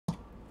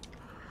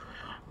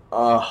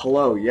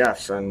Hello,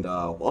 yes, and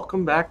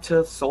welcome back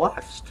to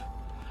Celeste.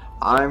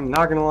 I'm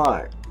not gonna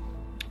lie,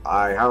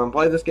 I haven't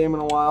played this game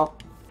in a while.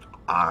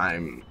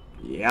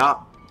 Yeah.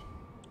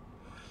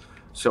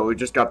 So we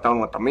just got done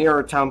with the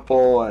Mirror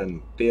Temple,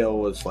 and Theo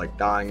was like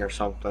dying or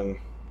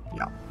something.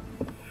 Yeah.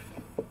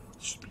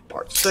 This should be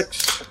part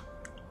 6.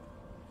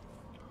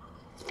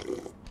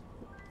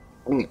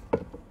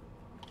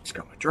 Just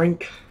got my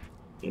drink.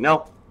 You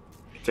know,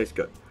 it tastes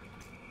good.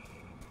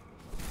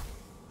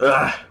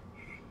 Ugh.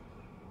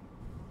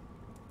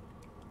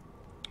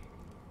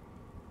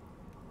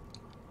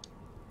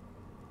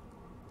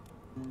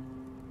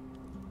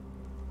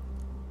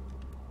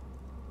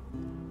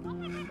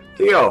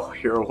 Theo,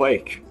 you're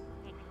awake.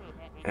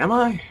 Am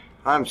I?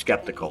 I'm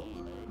skeptical.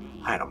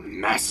 I had a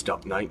messed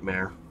up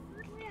nightmare.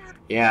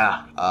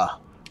 Yeah,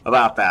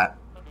 about that.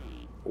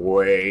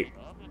 Wait.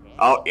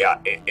 Oh,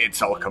 yeah,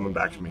 it's all coming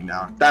back to me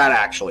now. That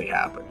actually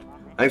happened.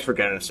 Thanks for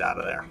getting us out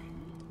of there.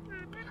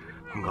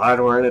 I'm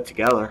glad we're in it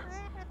together.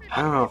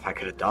 I don't know if I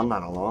could have done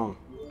that alone.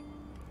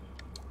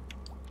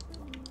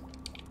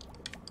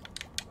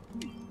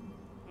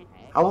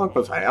 How long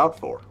was I out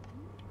for?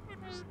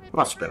 It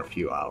must have been a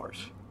few hours.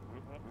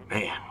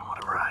 Man,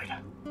 what a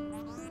ride.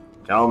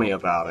 Tell me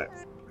about it.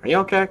 Are you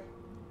okay?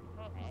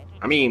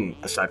 I mean,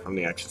 aside from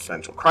the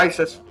existential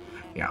crisis,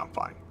 yeah, I'm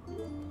fine.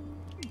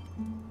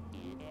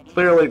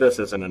 Clearly this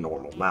isn't a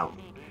normal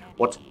mountain.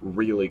 What's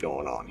really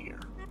going on here?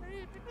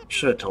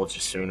 Should have told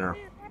you sooner.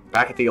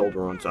 Back at the old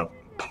ruins, a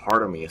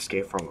part of me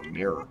escaped from a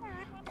mirror.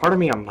 Part of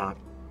me I'm not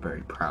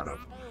very proud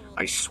of.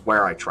 I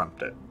swear I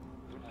trumped it.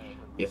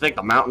 You think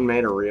the mountain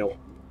made her real?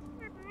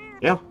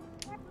 Yeah.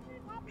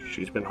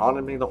 She's been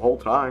haunting me the whole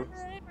time.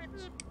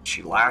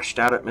 She lashed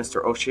out at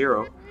Mr.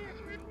 Oshiro.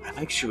 I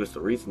think she was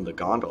the reason the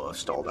gondola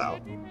stalled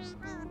out.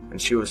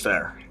 And she was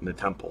there, in the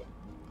temple.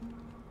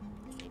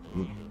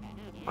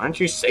 Why didn't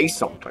you say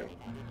something?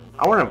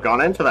 I wouldn't have gone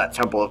into that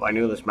temple if I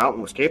knew this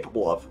mountain was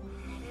capable of.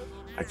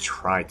 I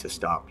tried to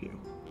stop you.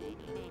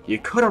 You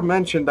could have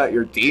mentioned that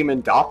your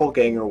demon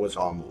doppelganger was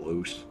on the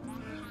loose.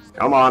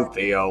 Come on,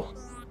 Theo.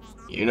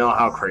 You know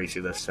how crazy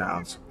this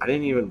sounds. I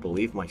didn't even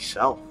believe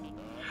myself.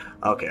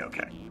 Okay.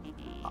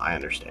 I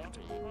understand.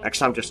 Next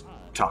time, just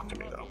talk to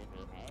me, though.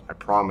 I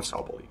promise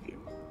I'll believe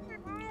you.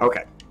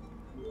 Okay.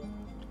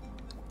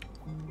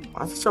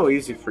 Why is it so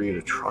easy for you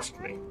to trust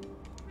me?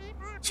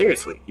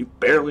 Seriously, you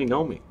barely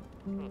know me.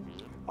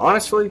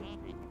 Honestly,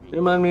 you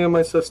remind me of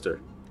my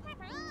sister.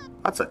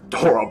 That's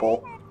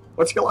adorable.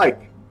 What's she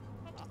like?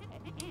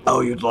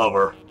 Oh, you'd love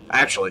her.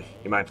 Actually,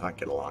 you might not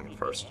get along at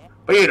first,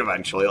 but you'd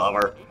eventually love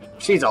her.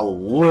 She's a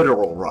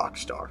literal rock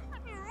star.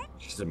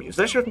 She's a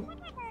musician?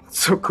 That's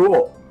so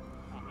cool.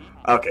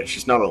 Okay,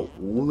 she's not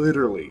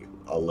literally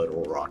a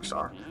literal rock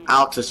star.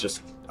 Alex is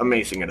just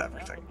amazing at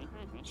everything.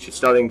 She's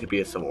studying to be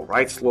a civil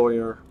rights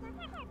lawyer.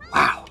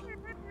 Wow.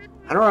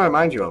 How do I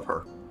remind you of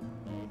her?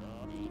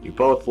 You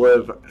both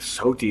live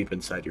so deep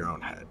inside your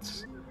own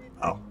heads.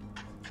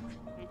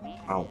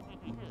 Oh.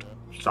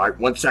 Sorry,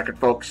 1 second,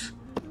 folks.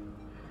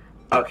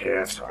 Okay,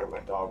 yeah, sorry, my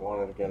dog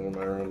wanted to get in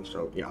my room,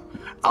 so yeah.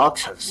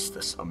 Alex has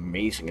this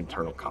amazing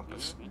internal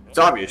compass. It's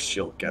obvious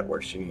she'll get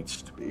where she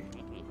needs to be.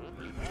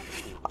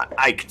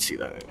 I can see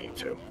that in you,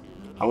 too.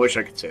 I wish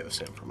I could say the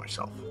same for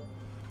myself.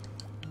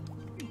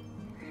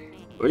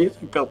 Who do you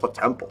think built the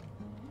temple?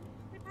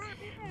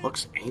 It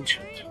looks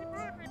ancient.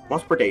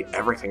 Must predate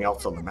everything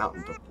else on the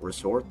mountain. The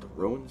resort, the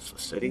ruins, the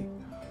city.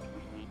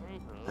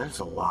 There's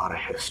a lot of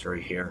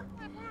history here.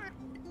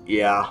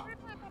 Yeah,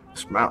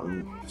 this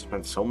mountain has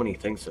meant so many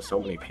things to so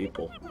many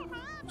people.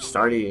 I'm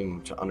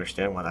starting to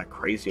understand why that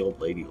crazy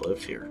old lady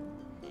lives here.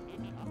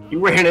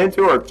 You ran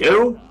into her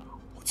too?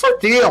 What's her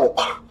deal?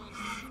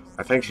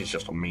 I think she's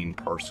just a mean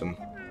person,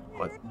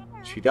 but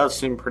she does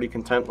seem pretty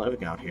content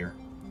living out here.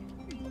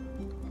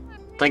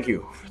 Thank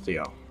you,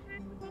 Theo,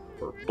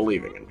 for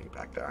believing in me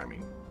back there, I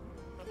mean.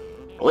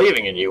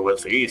 Believing in you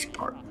was the easy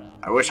part.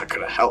 I wish I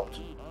could have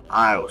helped.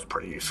 I was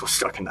pretty useless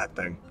stuck in that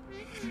thing.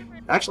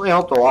 It actually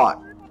helped a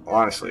lot.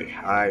 Honestly,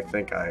 I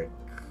think I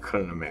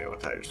couldn't have made it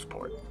without your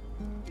support.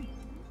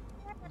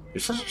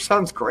 Your sister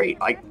sounds great.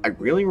 I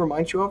really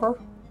remind you of her?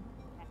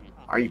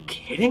 Are you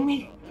kidding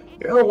me?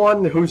 You're the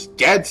one who's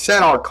dead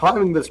set on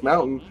climbing this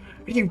mountain,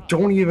 and you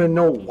don't even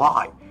know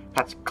why.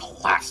 That's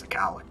classic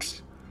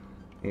Alex.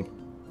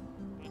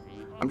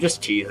 I'm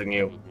just teasing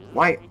you.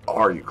 Why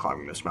are you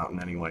climbing this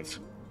mountain anyways?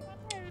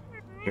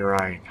 You're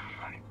right.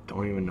 I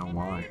don't even know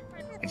why.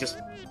 I just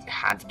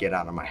had to get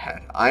out of my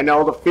head. I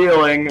know the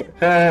feeling.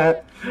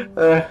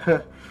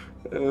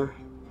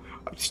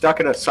 I'm stuck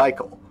in a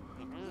cycle.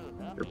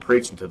 You're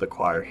preaching to the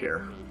choir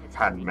here. I've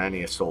had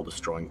many a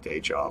soul-destroying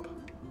day job.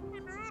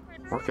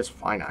 Work is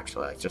fine,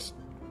 actually.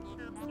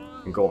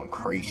 I'm going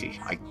crazy.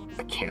 I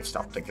can't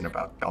stop thinking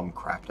about dumb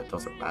crap that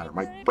doesn't matter.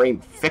 My brain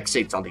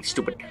fixates on these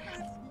stupid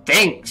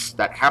things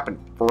that happened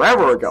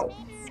forever ago.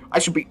 I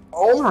should be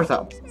over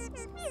them.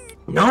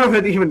 None of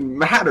it even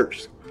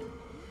matters.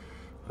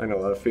 I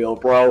know how to feel,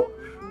 bro.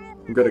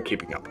 I'm good at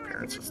keeping up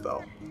appearances,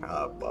 though.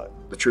 But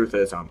the truth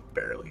is, I'm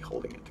barely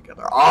holding it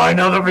together. Oh, I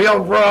know the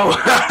feel, bro!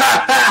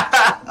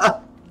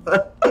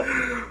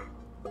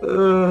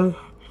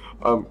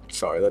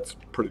 sorry, that's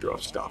pretty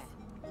rough stuff.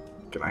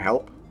 Can I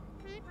help?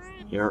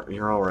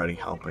 You're already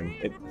helping.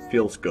 It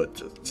feels good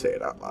to say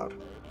it out loud.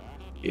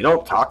 You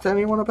don't talk to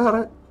anyone about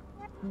it?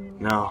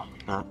 No,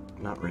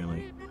 not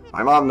really.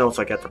 My mom knows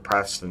I get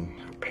depressed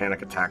and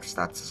panic attacks,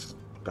 that's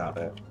about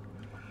it.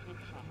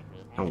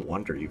 No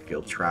wonder you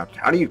feel trapped.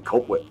 How do you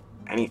cope with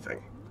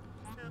anything?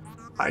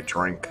 I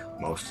drink,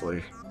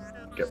 mostly.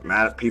 Get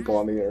mad at people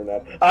on the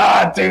internet.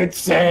 Ah, dude,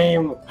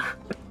 same!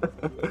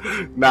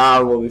 Nah,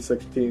 I'm only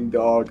 16,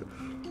 dog.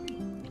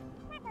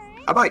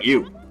 How about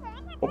you?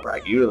 What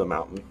brought you to the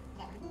mountain?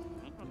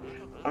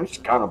 I'm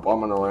just kind of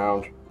bumming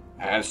around,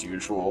 as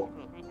usual.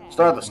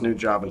 Started this new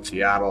job in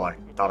Seattle. I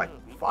thought I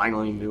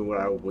finally knew what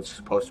I was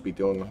supposed to be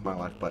doing with my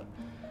life, but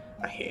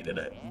I hated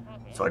it.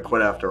 So I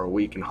quit after a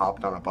week and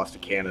hopped on a bus to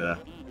Canada.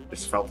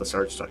 Just felt the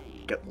urge to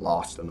get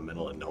lost in the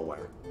middle of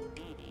nowhere.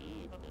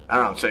 I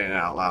don't know, I'm saying it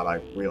out loud,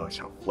 I realize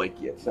how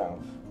flaky it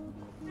sounds.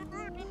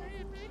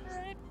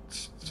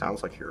 It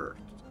sounds like you're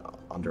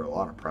under a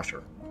lot of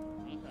pressure.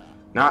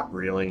 Not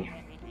really.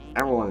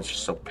 Everyone is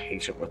just so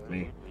patient with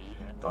me.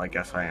 Though I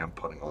guess I am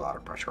putting a lot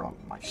of pressure on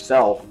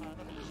myself.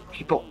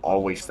 People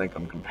always think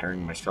I'm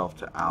comparing myself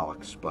to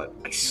Alex, but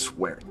I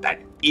swear, that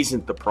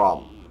isn't the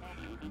problem.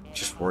 I'm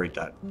just worried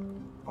that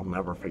I'll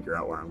never figure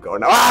out where I'm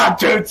going. Ah,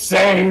 dude,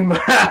 same!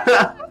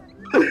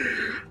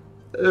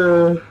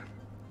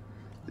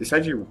 You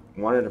said you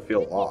wanted to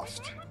feel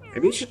lost.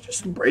 Maybe you should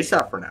just embrace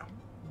that for now.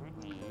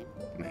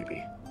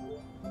 Maybe.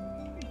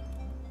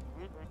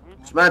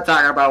 So I'm not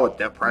talking about what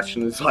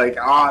depression is like.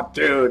 Ah,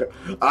 dude.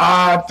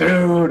 Ah,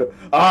 dude.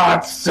 Ah,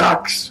 it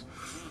sucks.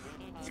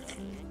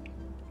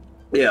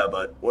 Yeah,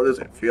 but what does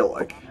it feel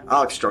like?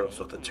 Alex struggles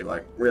with it too.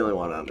 I really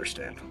want to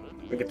understand.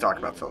 We can talk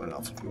about something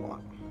else if you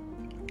want.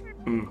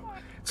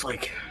 It's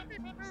like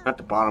at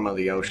the bottom of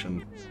the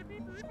ocean.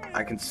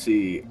 I can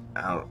see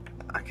out.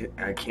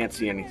 I can't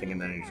see anything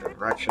in any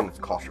direction. It's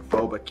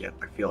claustrophobic, yet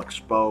I feel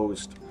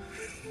exposed.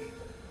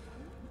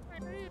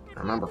 I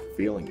remember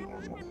feeling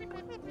normal,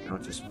 but now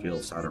it just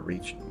feels out of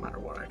reach no matter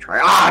what I try.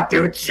 Ah,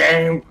 dude,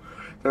 same!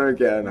 Then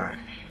again, I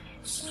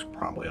was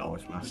probably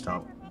always messed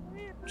up.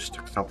 Just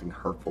took something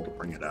hurtful to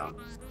bring it out.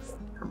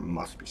 There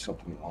must be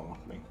something wrong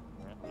with me.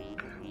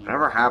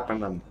 Whatever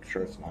happened, I'm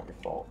sure it's not your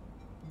fault.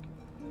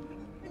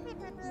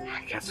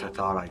 I guess I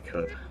thought I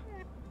could.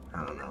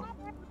 I don't know.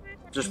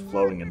 Just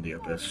floating in the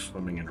abyss,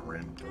 swimming in a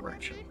random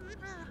direction.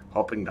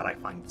 Hoping that I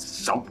find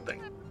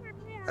something.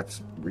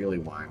 That's really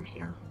why I'm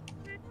here.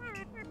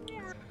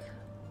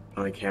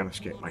 But I can't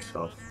escape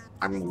myself.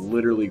 I'm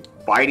literally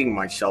fighting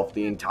myself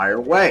the entire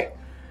way.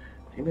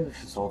 Maybe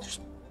this is all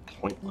just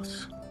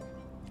pointless.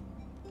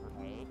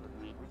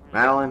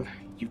 Madeline,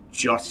 you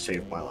just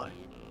saved my life.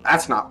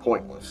 That's not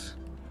pointless.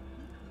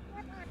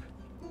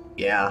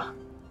 Yeah.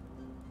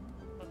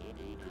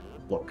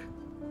 Look,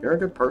 you're a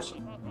good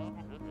person.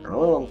 You're a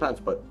little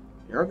intense, but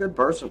you're a good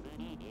person.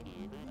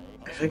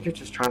 I think you're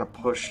just trying to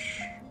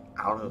push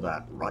out of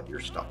that rut you're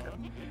stuck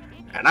in.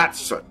 And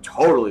that's a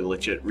totally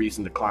legit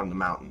reason to climb the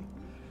mountain.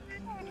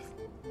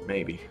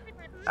 Maybe.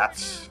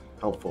 That's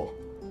helpful.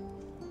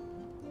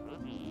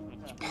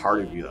 It's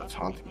part of you that's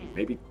haunting you.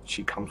 Maybe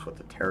she comes with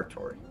the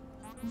territory.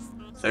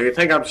 So you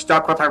think I'm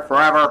stuck with her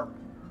forever?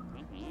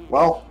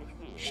 Well,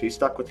 she's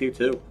stuck with you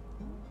too.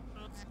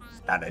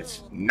 That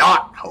is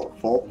not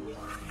hopeful.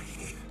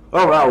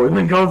 Oh wow, we've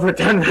been going for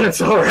 10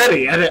 minutes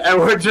already, and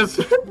we're just...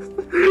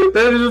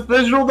 there's just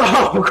visual...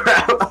 Oh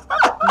crap!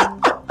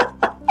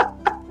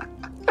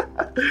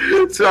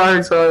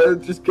 sorry,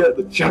 just get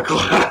the chuckle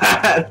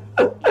out.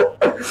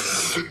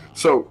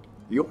 So,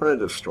 you want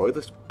to destroy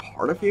this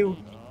part of you?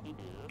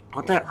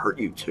 Won't that hurt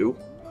you too?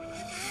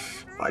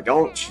 If I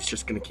don't, she's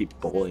just gonna keep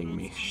bullying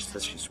me. She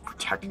says she's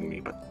protecting me,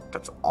 but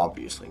that's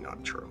obviously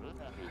not true.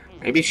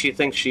 Maybe she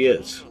thinks she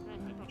is.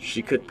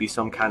 She could be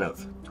some kind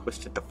of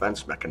twisted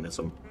defense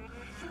mechanism.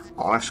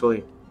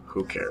 Honestly,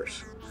 who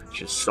cares?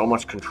 She has so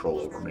much control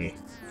over me.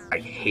 I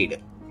hate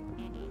it.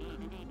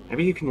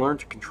 Maybe you can learn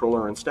to control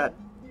her instead.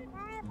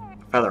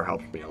 Feather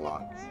helped me a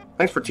lot.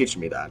 Thanks for teaching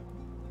me that.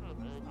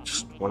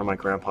 Just one of my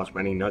grandpa's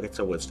many nuggets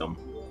of wisdom.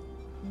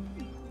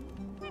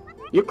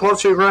 You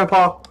close to your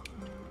grandpa?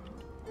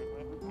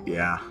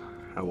 Yeah,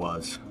 I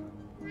was.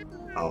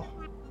 Oh,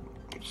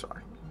 I'm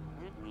sorry.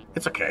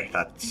 It's okay,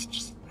 that's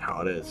just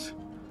how it is.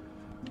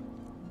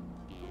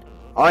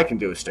 All I can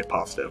do is stay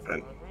positive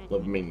and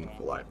live a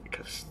meaningful life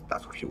because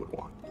that's what he would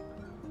want.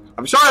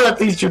 I'm sorry that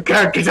these two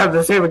characters have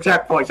the same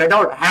exact voice. I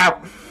don't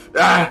have...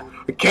 I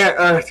can't...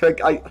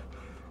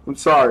 I'm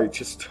sorry,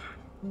 just...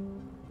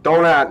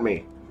 Don't at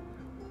me.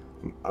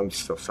 I'm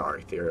so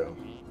sorry, Theo.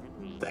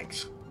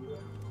 Thanks.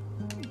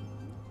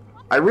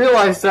 I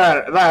realized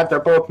that they're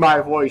both my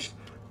voice.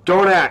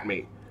 Don't at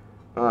me.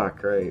 Oh,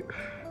 great.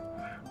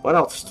 What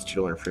else did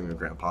you learn from your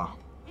grandpa?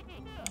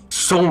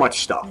 So much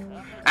stuff.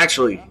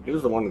 Actually, he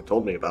was the one who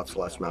told me about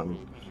Celeste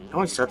Mountain. He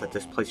always said that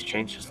this place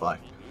changed his life.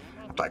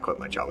 After I quit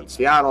my job in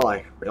Seattle,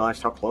 I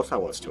realized how close I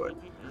was to it.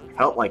 I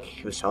felt like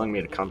he was telling me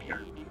to come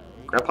here.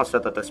 Grandpa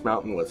said that this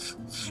mountain was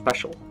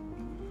special.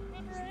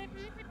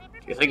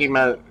 Do you think he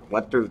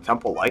went through the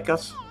temple like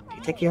us? Do you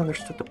You think he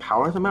understood the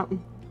power of the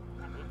mountain?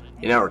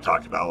 He never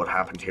talked about what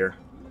happened here.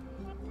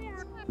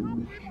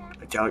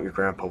 I doubt your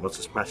grandpa was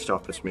as messed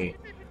up as me.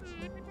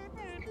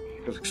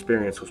 His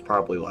experience was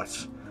probably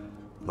less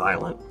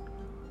violent.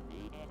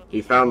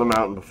 He found the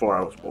mountain before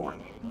I was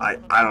born. I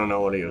don't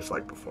know what he was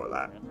like before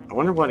that. I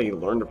wonder what he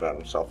learned about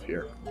himself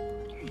here.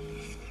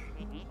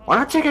 Why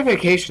not take a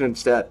vacation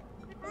instead?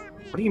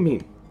 What do you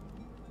mean?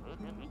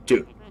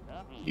 Dude,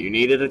 you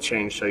needed a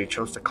change, so you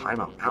chose to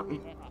climb a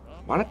mountain?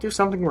 Why not do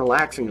something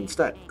relaxing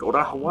instead? Go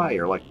to Hawaii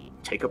or, like,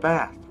 take a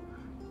bath.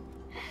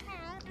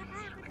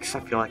 I guess I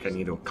feel like I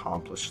need to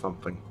accomplish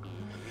something.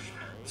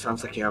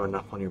 Sounds like you have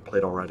enough on your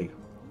plate already.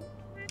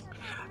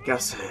 I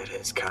guess it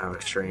is kind of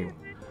extreme.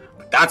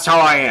 But that's how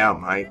I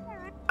am. I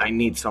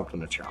need something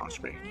to challenge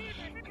me.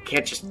 I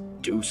can't just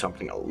do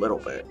something a little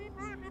bit.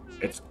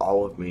 It's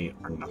all of me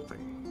or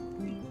nothing.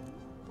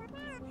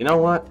 You know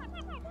what?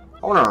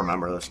 I want to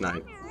remember this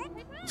night.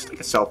 Let's take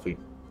a selfie.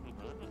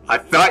 I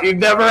thought you'd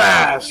never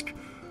ask!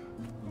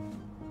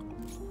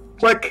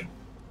 Click!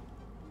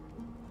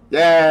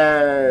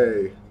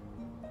 Yay!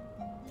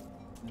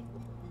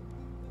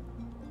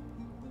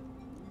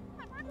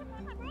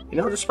 You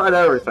know, despite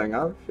everything,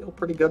 I feel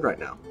pretty good right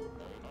now.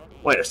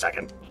 Wait a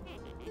second.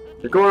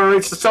 You're going to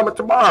reach the summit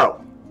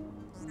tomorrow!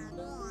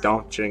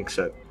 Don't jinx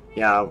it.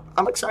 Yeah,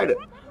 I'm excited.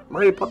 I'm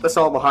ready to put this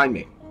all behind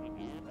me.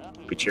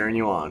 Be cheering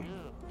you on.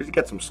 You should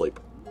get some sleep.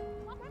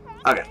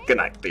 Okay, good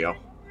night, Theo.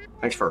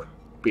 Thanks for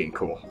being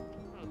cool.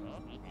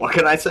 What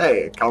can I say?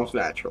 It comes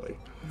naturally.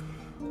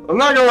 I'm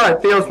not gonna lie,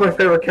 Theo's my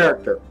favorite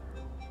character.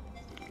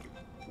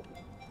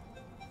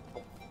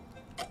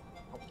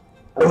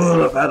 Oh,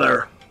 the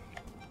feather.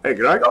 Hey,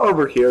 can I go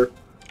over here?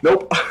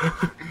 Nope.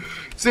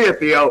 See it,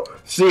 Theo.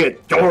 See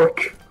it,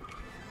 dork.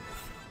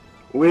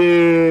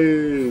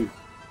 Wee.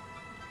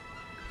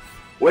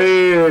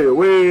 Wee,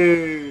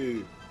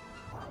 wee.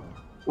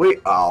 Wee,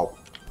 ow.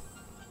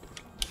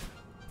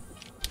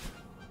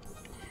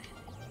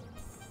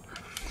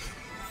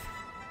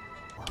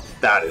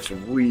 That is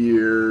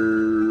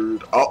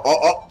weird.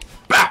 Oh.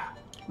 Bah!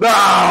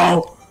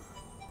 No!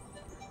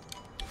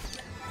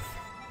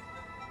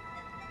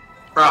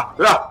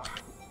 Ah!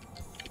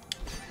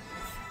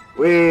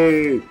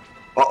 Wait.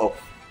 Uh-oh.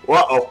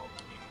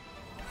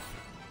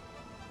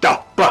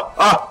 Da, ba,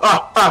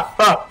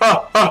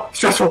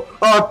 stressful.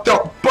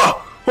 Da,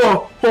 ba,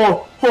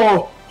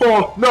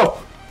 no.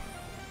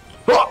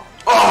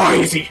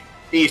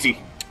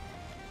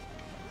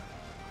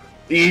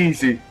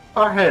 Easy.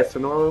 Oh, hey, it's the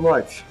Northern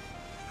Lights.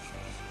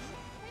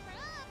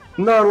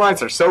 Northern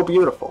Lights are so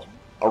beautiful.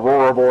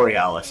 Aurora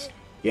Borealis.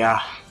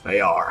 Yeah, they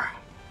are.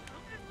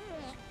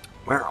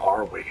 Where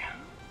are we?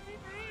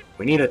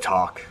 We need to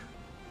talk.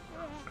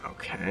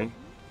 Okay.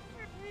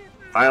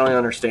 Finally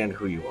understand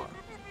who you are.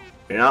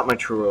 You're not my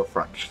true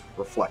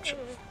reflection.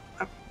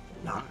 I'm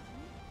not.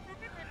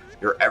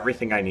 You're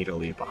everything I need to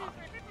leave behind.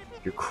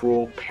 You're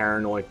cruel,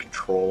 paranoid,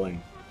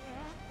 controlling.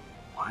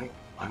 Why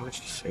would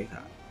you say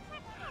that?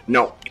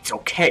 No, it's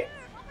okay.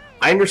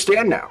 I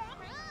understand now.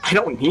 I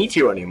don't need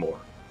you anymore.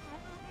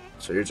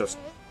 So you're just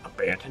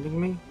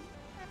abandoning me?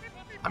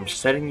 I'm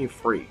setting you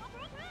free.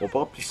 We'll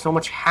both be so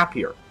much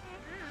happier.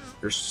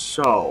 You're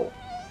so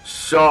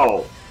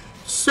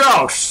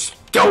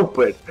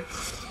stupid.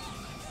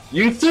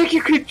 You think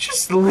you could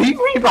just leave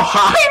me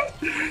behind?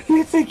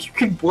 You think you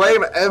can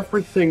blame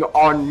everything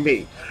on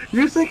me?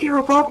 You think you're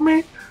above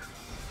me?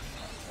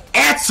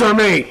 Answer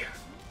me!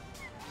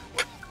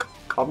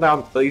 Calm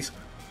down, please.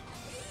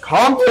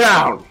 Calm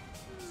down!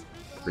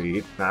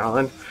 Breathe,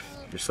 Madeline.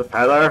 Here's the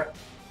feather.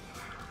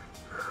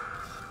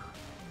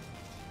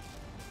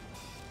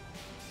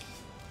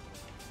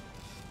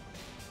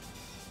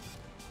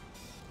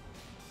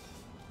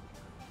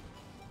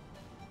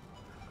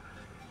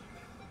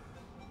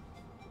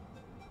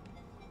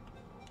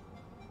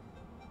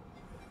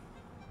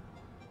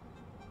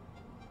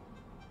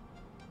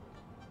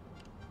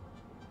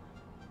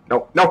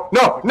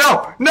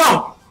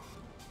 No!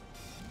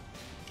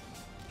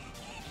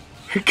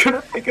 You're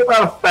gonna think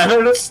about a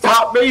feather to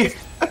stop me?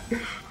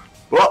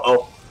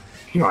 Uh-oh.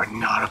 You are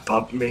not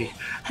above me.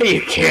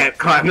 You can't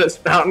climb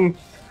this mountain.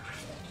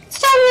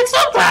 It's time to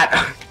accept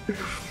that!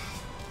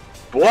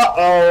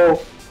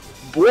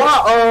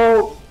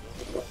 Whoa!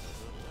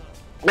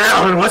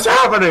 Madeline, what's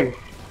happening?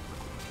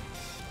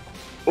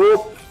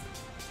 Oop.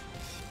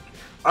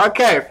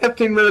 Okay,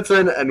 15 minutes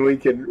in and we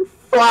can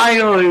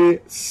finally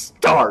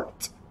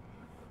start.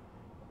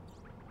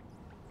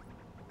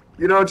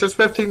 You know, just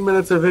 15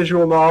 minutes of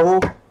visual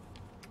novel.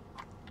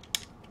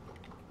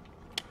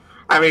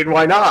 I mean,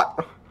 why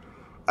not?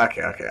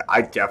 Okay.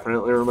 I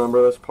definitely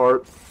remember this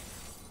part.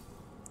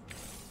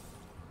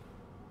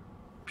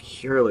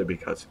 Purely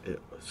because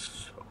it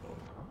was so...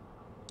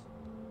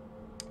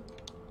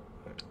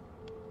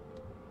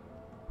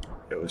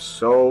 It was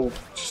so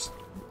just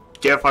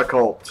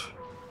difficult.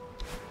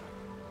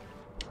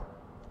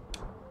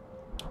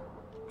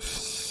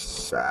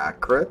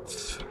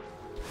 Sacrets.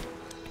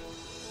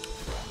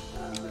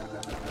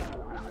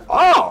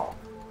 Oh!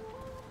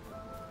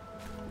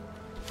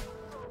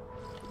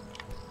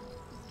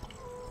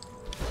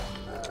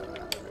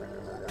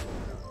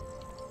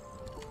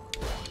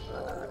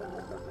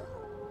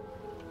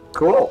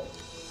 cool.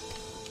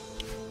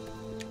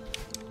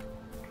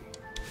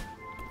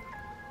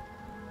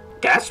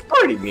 That's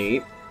pretty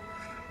neat.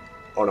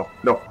 Oh no,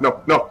 no,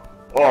 no, no.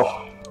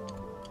 Oh.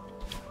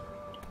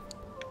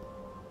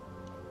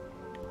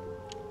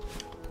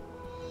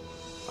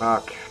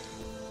 Okay.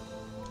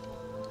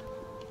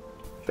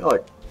 I feel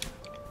like...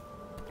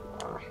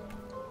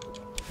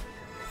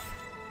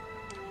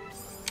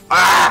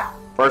 Ah!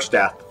 First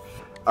death.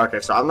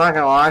 Okay, so I'm not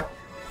gonna lie.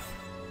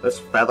 This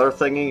feather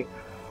thingy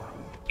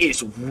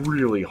is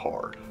really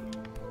hard.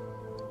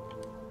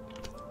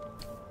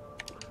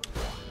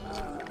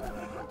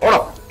 Oh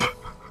no!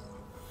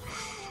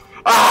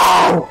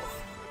 Oh!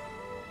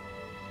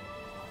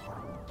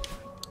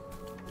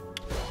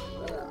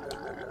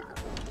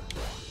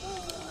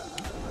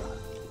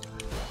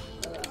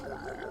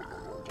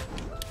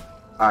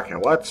 Okay,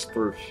 what's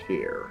through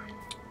here?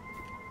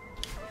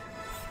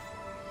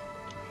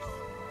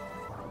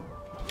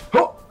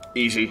 Oh,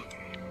 easy.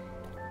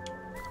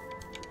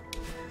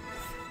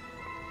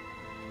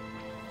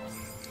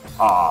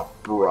 Ah,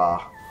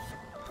 bruh.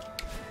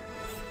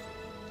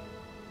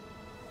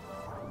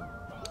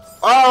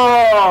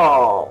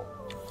 Oh!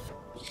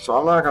 So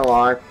I'm not gonna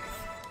lie.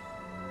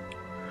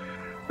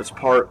 This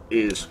part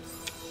is...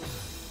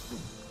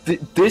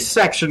 This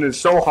section is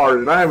so hard,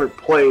 and I haven't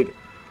played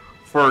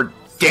for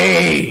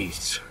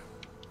days.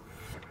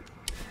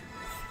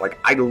 Like,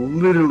 I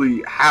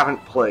literally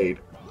haven't played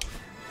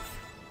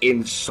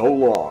in so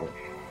long.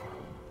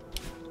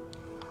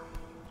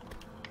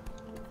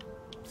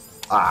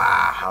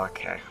 Ah,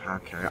 okay,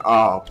 okay.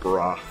 Oh,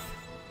 bruh.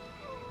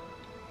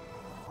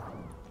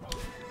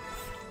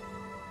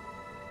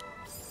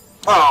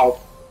 Oh!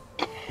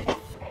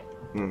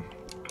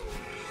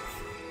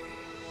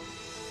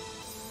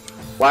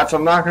 Lads,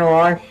 I'm not gonna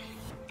lie.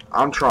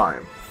 I'm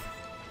trying.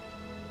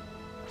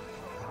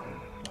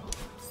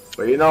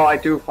 But you know, I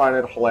do find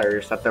it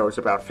hilarious that there was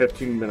about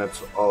 15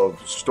 minutes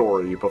of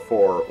story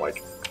before,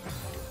 like,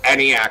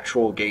 any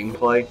actual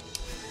gameplay.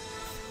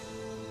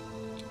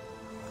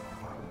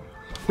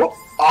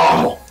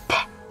 Oh!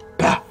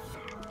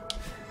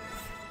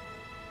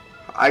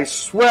 I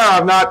swear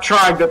I'm not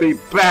trying to be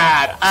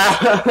bad.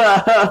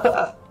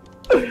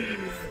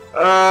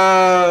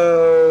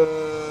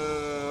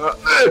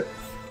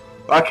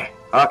 Okay,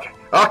 okay,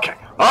 okay,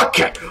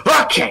 okay,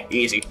 okay.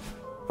 Easy.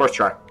 First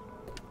try.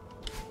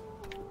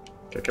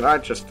 Okay, can I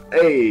just...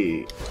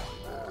 Hey!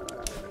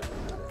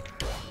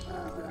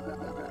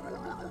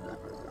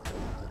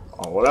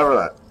 Oh, whatever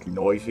that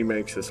noise he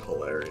makes is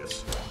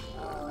hilarious.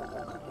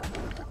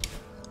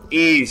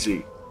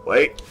 Easy.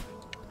 Wait.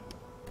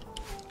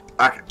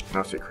 Okay,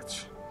 no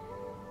secrets.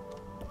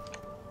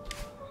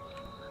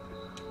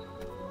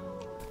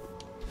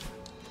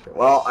 Okay,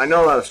 well, I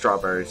know that a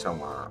strawberry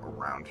somewhere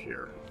around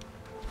here.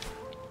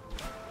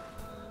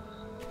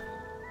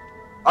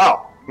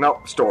 Oh,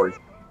 no, story.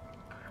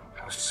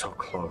 I was so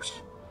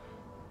close.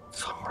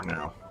 It's hard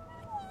now.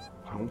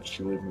 Why don't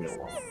you leave me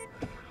alone?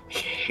 I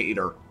hate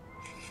her.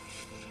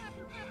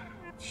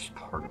 She's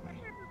part of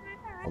me.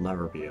 I'll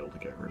never be able to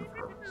get rid of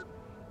her.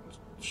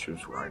 She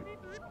was right.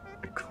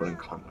 I couldn't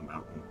climb the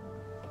mountain.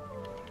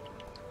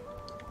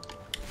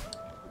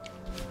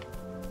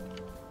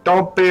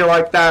 Don't be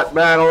like that,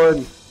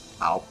 Madeline!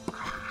 Ow.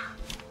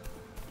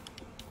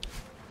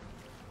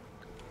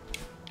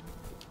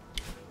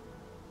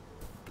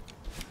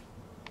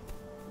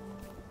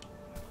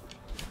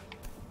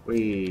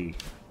 Wee.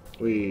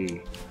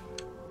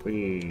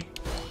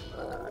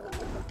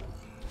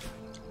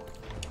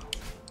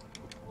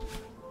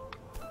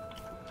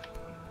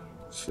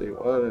 Let's see,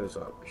 what is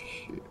up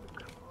here?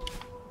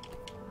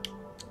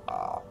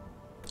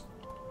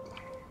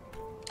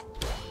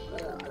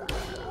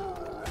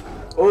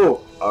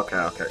 Oh, okay,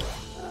 okay.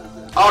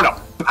 Oh no!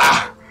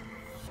 Ah!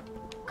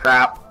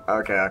 Crap.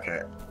 Okay,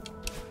 okay.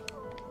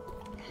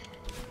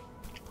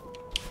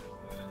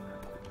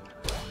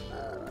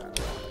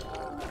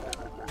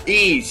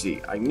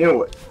 Easy, I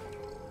knew it.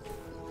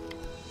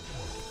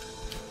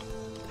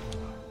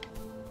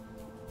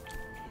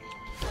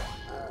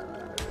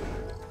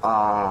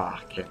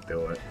 Ah, can't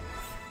do it.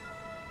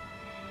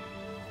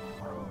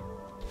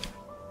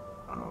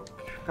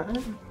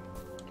 Okay.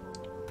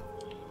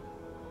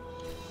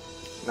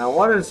 Now,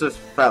 what is this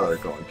feather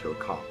going to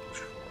accomplish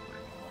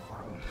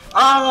for me?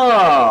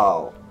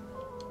 Oh!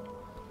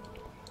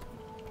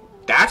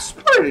 That's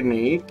pretty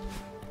neat.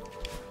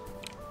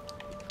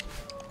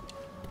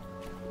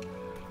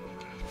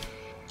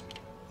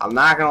 I'm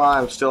not gonna lie,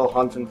 I'm still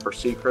hunting for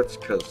secrets,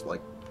 because,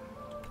 like...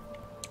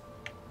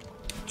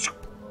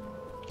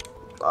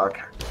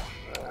 Okay.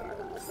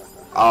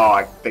 Oh,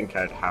 I think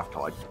I'd have to,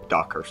 like,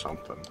 duck or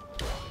something.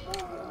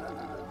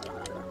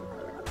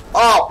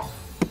 Oh!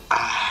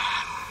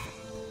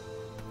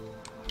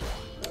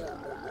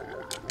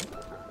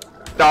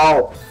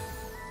 No!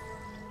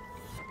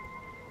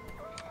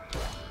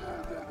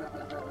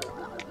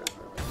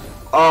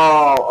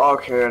 Oh,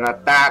 okay, and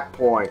at that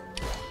point...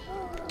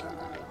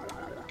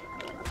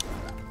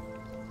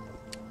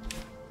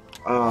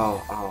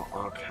 Oh,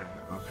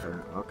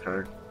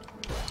 okay.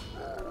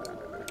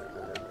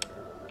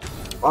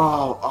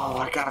 Oh,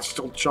 I gotta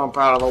still jump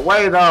out of the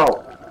way,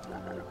 though.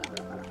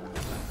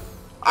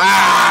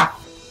 Ah!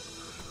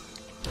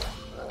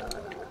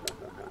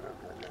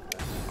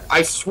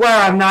 I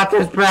swear I'm not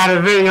this bad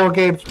at video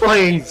games,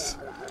 please!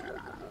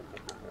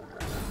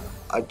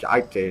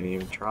 I didn't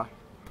even try.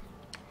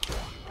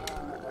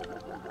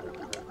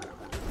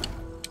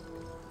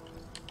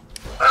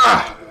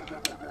 Ah!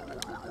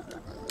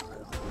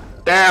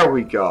 There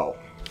we go.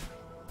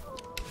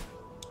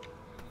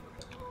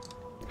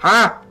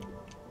 Huh?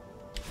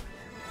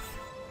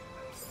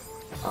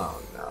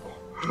 Oh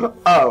no.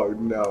 Oh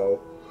no.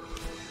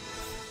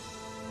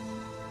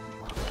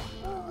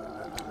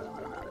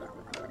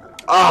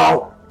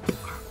 Oh!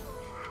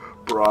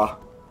 Bruh.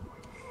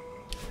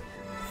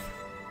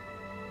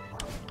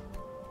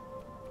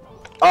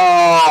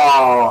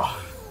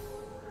 Oh!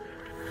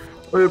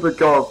 We've been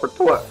going for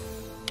what?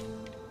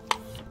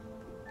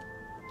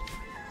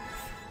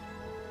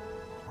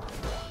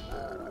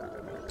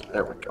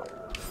 There we go.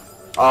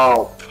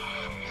 Oh.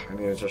 I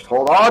need to just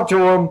hold on to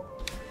him.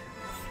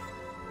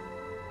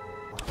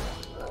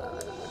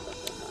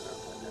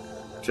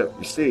 Except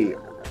you see.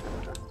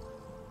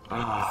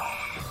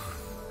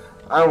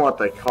 I'm what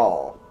they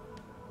call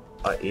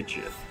an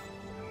idiot.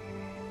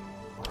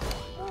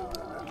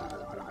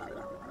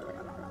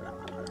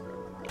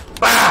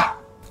 Ah!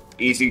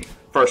 Easy.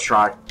 First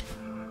try.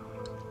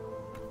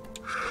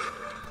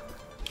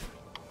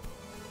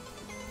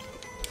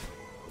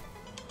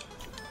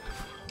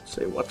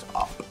 See what's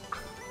up.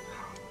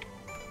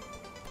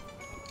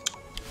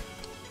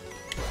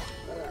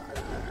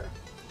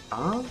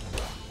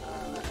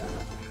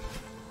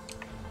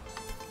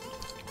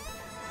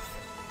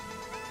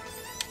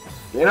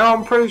 You know,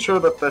 I'm pretty sure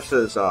that this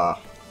is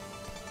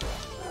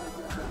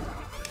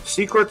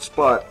secrets,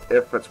 but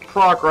if it's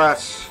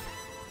progress,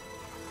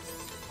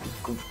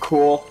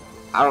 cool.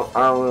 I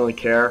don't really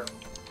care.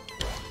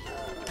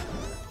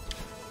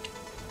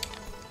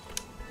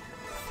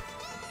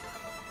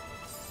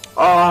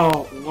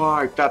 Oh,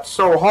 why? That's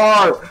so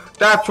hard.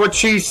 That's what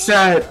she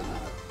said.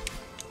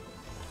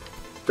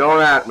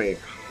 Don't at me.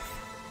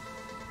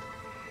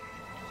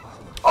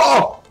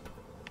 Oh!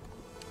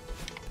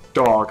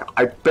 Dog,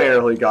 I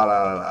barely got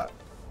out of that.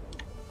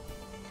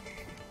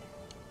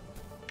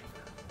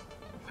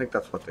 I think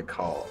that's what they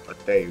call a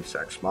Deus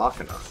Ex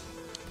Machina.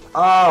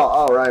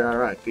 Oh,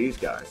 right. These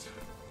guys.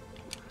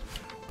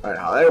 Alright,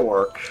 how they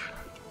work.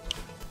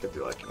 Give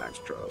you like an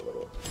extra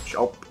little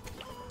jump.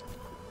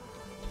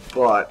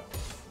 But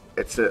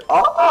it's a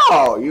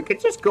you can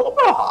just go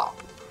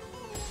hop.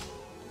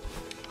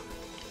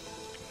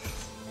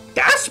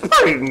 That's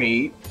pretty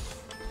neat.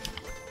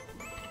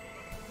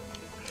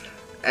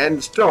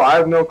 And still, I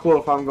have no clue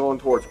if I'm going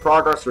towards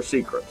progress or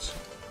secrets.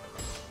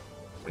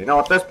 You know,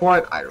 at this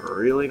point, I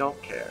really don't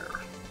care.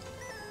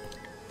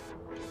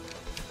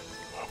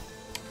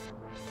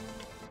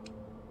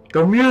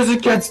 The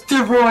music gets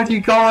different when you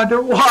go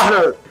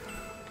underwater.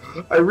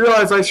 I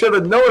realize I should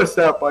have noticed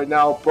that by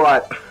now,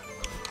 but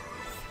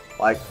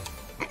like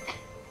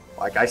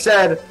I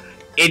said,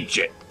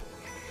 idiot.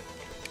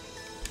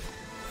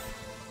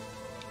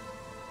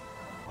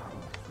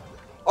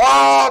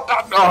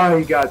 Oh,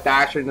 you gotta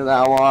dash into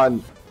that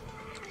one.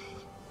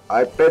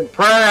 I've been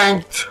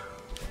pranked.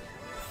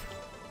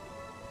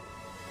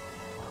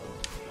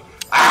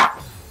 Ah!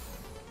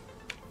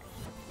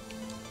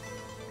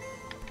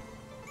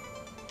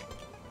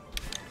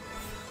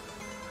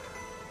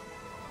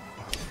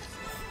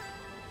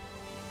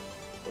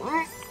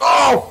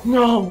 Oh,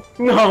 no.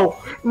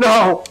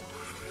 Oh.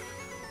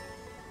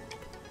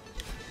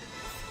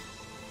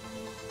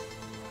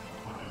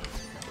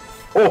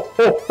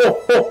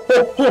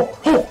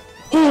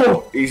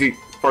 Easy.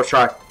 First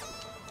try.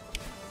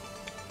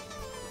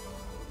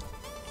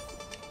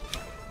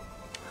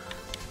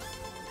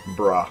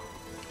 Bruh.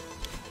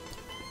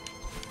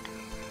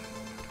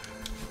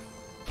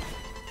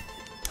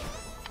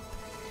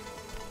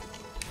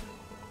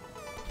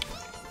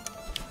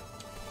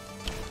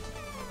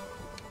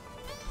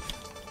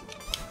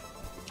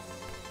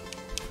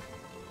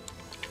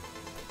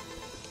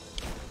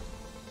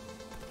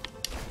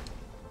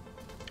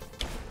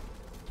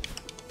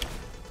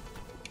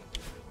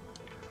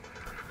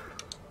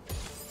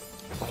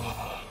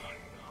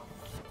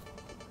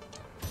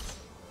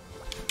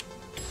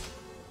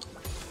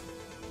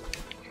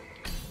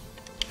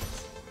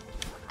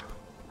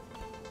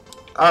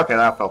 Okay,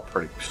 that felt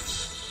pretty.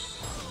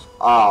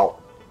 Oh.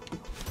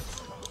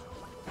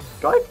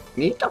 Do I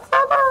need the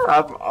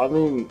feather? I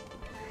mean.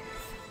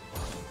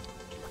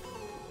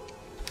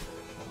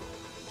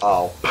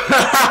 Oh.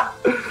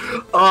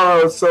 Oh,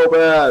 that was so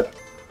bad.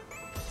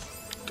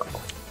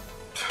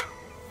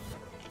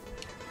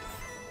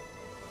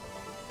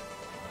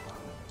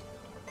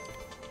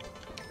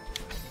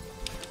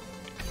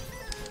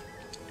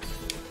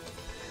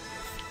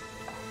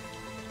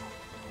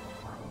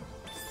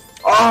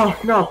 Oh,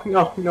 no. You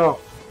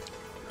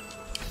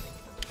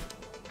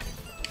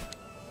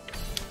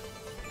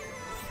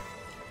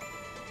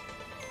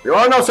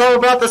wanna know something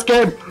about this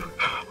game?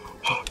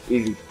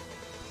 Easy.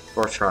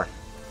 First try.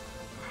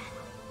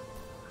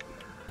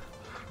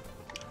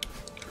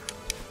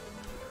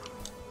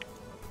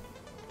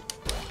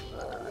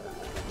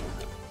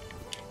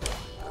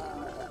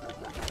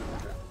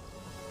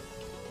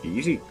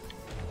 Easy.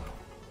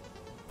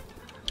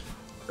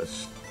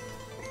 This.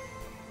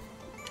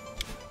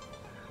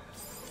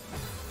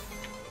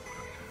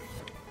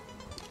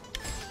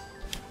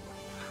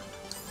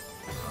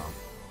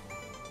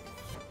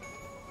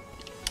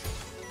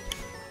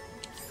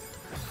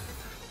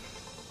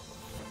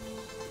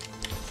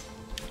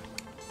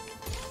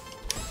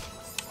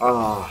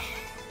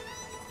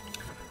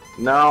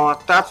 No,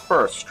 if that's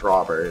for a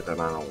strawberry, then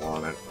I don't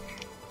want it.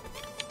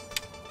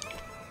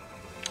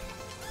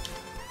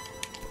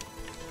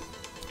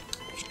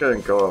 Just gonna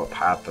go a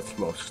path that's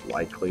most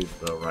likely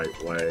the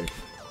right way.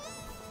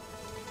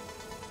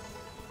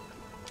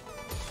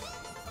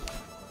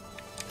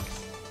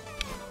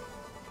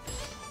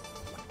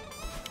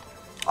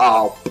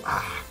 Oh.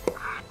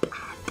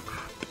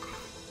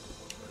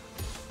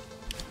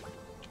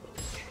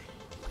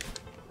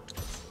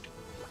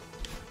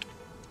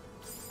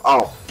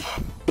 Oh.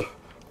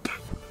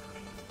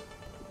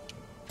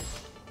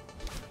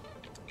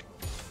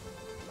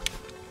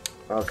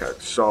 Okay,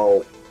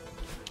 so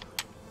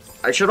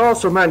I should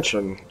also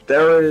mention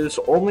there is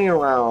only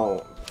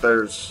around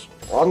there's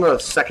on the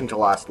second to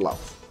last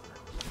level.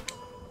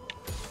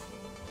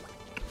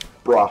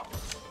 Bruh.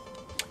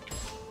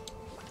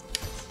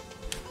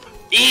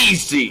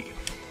 Easy!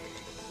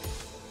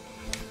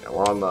 Yeah,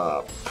 we're on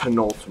the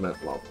penultimate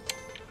level.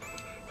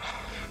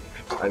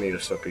 I need a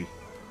sippy.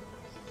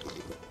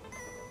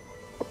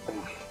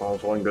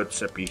 All's one good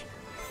sippy.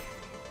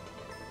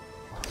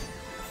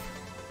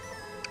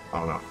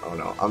 Oh no, oh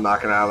no, I'm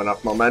not gonna have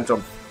enough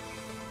momentum.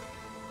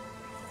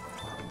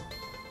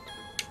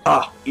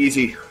 Ah,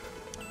 easy.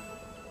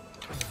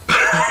 Oh,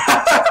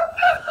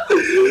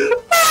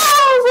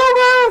 so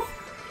bad!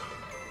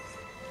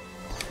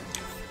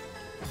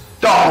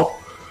 Oh!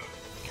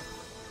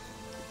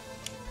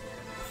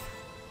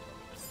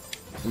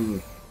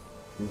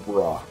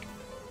 Bruh.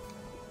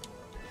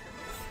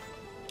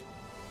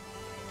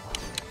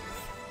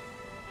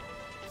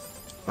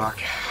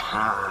 Okay.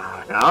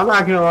 Now I'm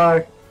not gonna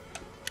lie.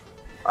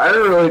 I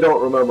really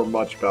don't remember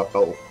much about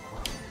the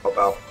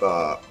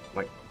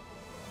like.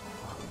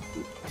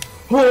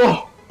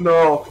 Oh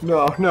no!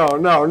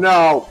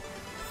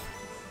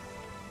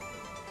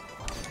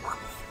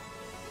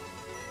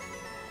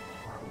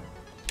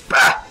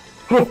 Bah!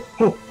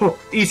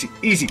 Easy.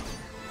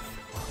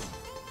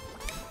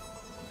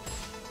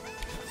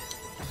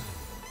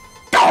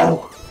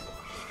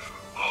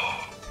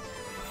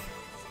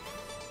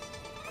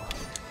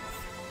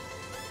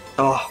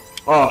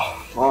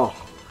 Oh!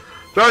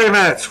 30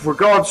 minutes. We're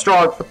going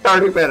strong for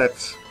 30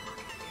 minutes.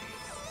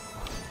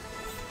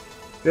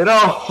 You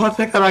know, one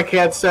thing that I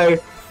can't say,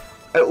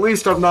 at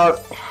least I'm not...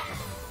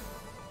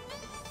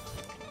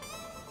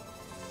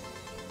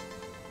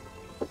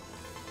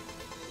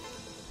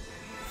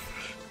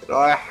 You know,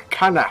 I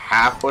kind of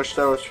half wish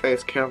there was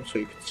face cam so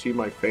you could see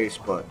my face,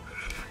 but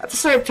at the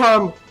same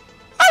time,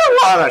 I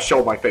don't want to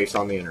show my face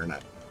on the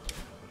internet.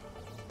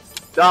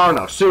 I don't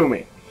know, sue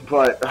me.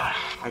 But,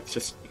 I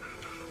just...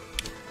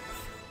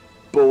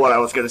 But what I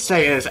was gonna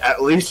say is,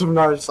 at least I'm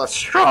not as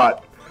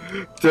distraught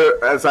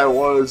as I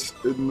was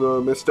in the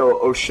Mr.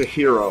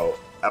 Oshihiro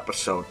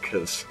episode,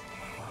 because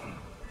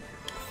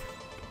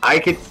I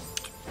can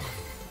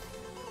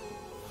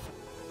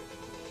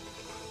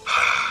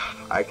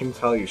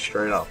tell you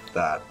straight up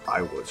that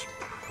I was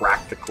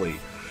practically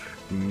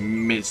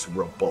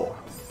miserable.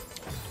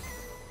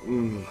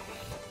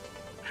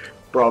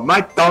 Bro,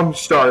 my thumb's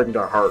starting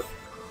to hurt.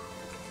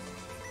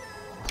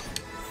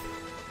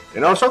 You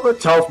know, something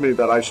tells me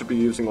that I should be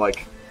using,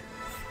 like,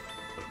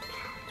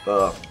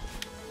 the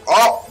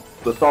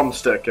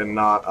thumbstick and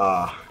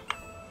not,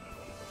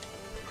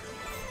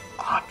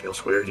 it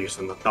feels weird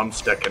using the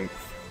thumbstick and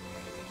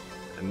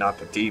not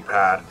the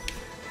D-pad.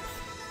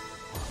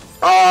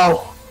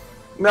 Oh!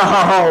 No!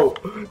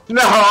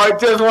 I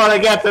just want to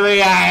get to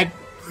the end!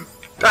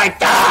 Right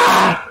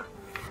there!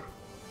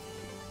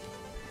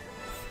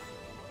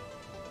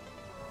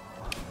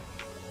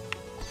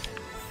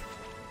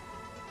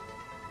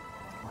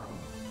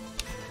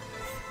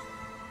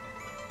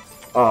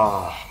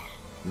 Oh,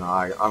 no,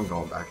 I'm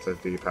going back to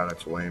the D-pad.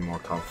 It's way more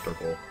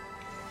comfortable.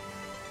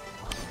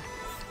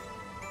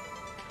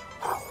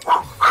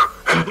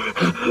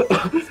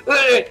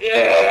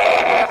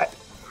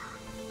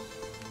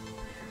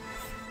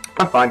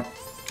 I'm fine.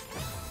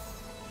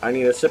 I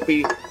need a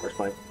sippy. Where's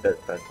my... There's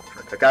my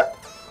drink.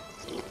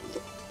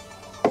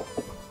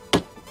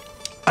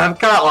 I've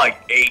got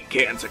like 8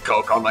 cans of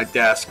Coke on my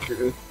desk.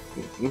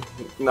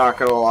 Not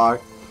gonna lie.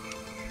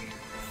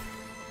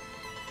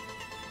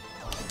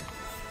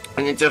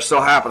 And it just so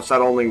happens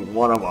that only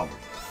one of them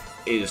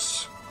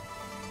is...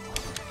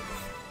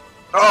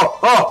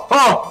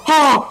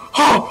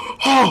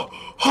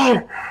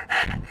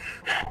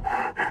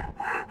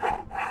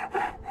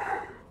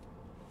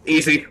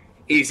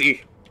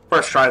 Easy.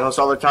 First try those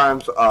other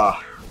times.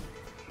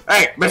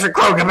 Hey, Mr.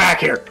 Crow, get back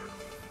here!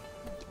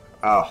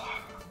 Oh.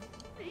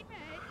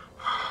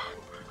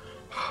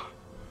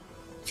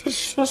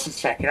 Just a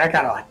second, I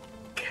gotta, like,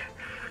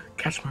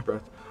 catch my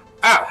breath.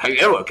 Oh, are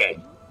you okay?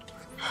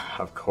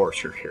 Of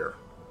course you're here.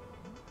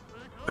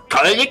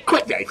 calling it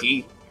quits, I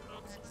see.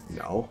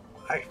 No,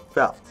 I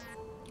fell.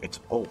 It's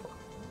over.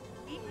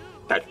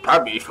 That's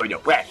probably for the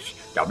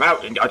rest. The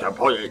mountain doesn't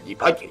pull any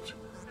punches.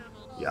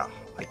 Yeah,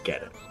 I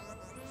get it.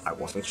 I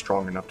wasn't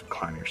strong enough to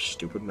climb your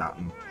stupid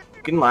mountain.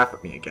 You can laugh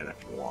at me again if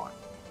you want.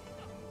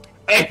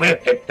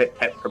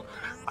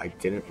 I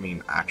didn't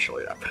mean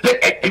actually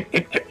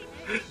that.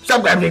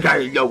 Sometimes you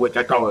gotta know when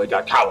to throw in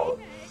the towel.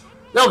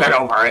 You'll get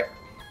over it.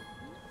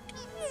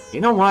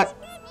 You know what?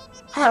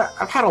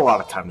 I've had a lot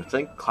of time to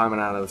think climbing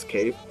out of this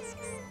cave,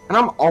 and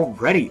I'm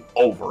already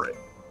over it.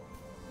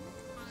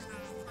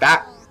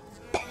 That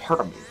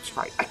part of me is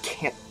right. I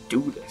can't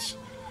do this.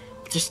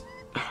 Just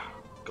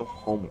go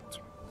home with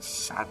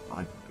sad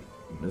life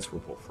and be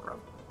miserable forever.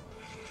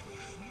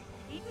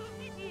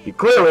 You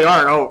clearly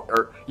aren't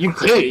over. You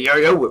clearly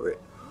aren't over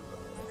it.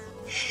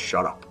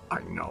 Shut up.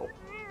 I know.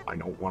 I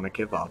don't want to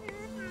give up,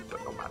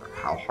 but no matter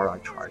how hard I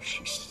try,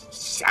 she's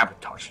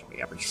sabotaging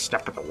me every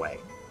step of the way.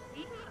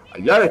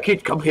 A lot of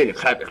kids come here to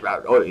climb this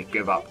mountain only to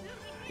give up.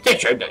 It's a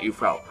shame that you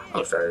fell.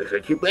 I'm sorry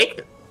that you make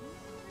it.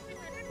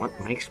 What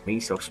makes me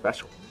so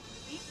special?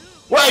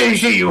 Well, you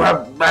see, you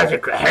have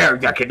magic hair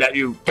that can let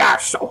you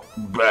dash so.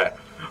 But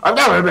I've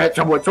never met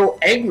someone so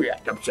angry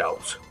at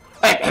themselves.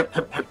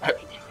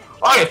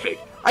 Honestly,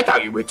 I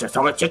thought you were just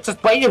someone just to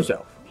explain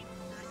yourself.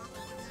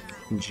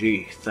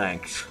 Gee,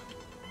 thanks.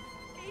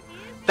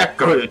 That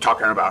girl you're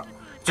talking about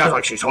sounds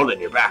like she's holding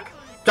you back.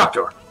 Talk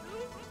to her.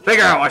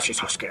 Figure out why she's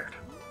so scared.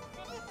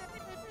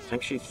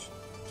 Think she's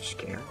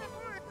scared?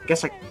 I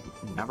guess I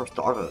never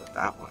thought of it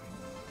that way.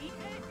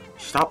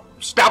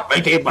 Stop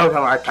making both of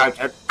our times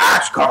and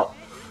ask her.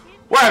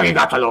 What have you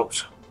got to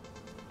lose?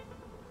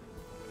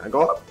 Can I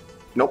go up?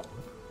 Nope.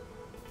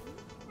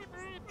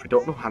 I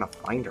don't know how to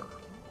find her.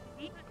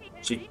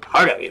 She's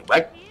part of you,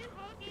 right?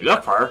 You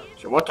look for her,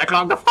 she won't take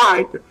long to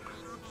find.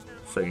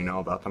 So you know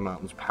about the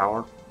mountain's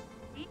power?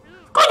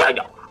 Of course I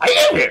know. I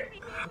live here.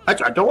 I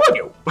tried to warn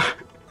you.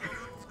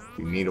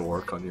 You need to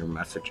work on your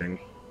messaging.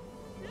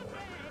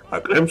 A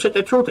glimpse at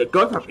the truth is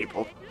good for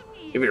people,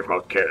 even if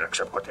most can't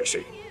accept what they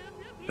see.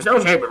 There's no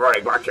shame in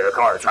running back to your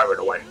car and driving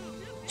away.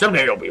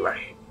 Someday you'll be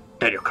ready.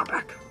 Then you'll come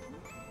back.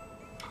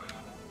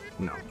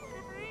 No.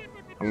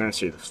 I'm gonna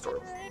see this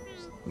through.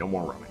 No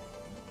more running.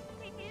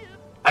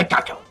 I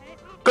got you.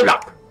 Good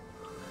luck.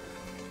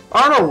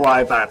 I don't know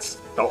why that's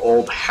the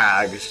old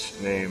hag's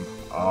name.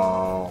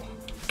 Oh.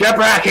 Get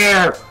back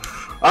here!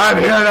 I'm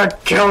here to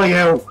kill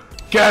you!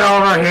 Get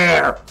over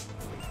here!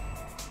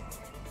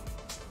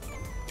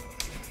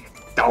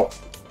 No.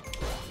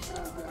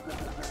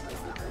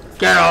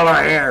 Get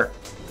over here!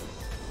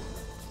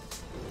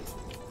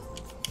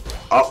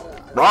 Oh,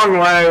 wrong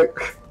way!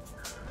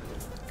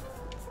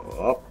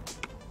 Oh.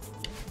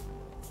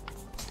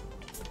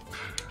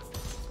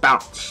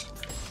 Bounce.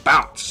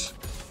 Bounce.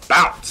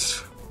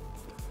 Bounce.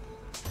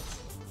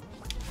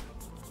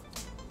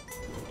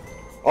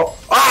 Oh,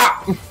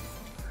 ah! And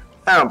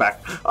I'm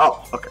back.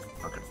 Oh, okay,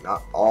 okay.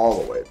 Not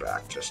all the way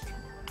back, just...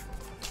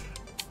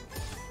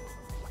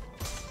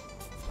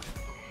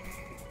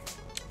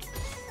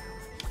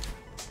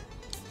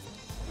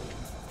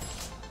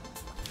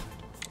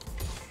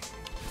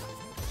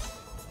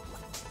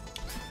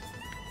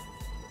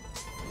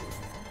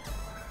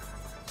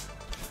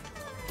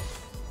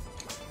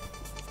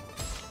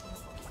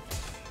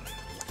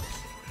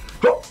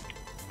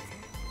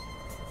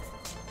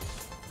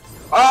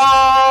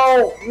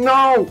 Oh,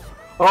 no!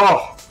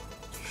 Oh!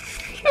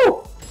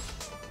 Phew.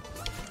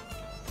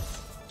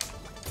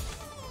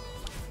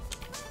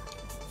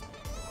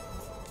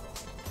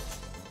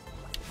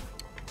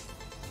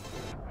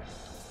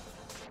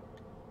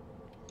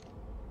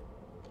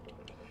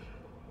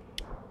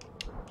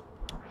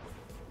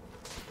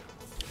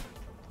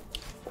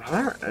 Are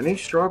there any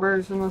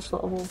strawberries in this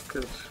level?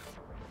 'Cause...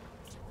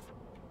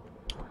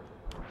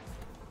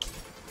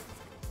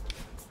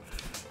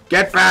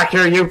 Get back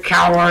here, you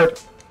coward!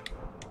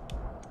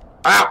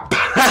 Ah!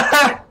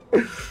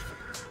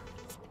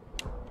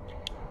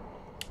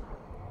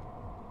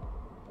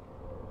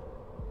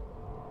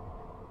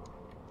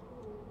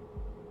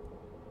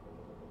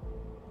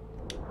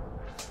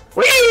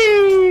 Whee!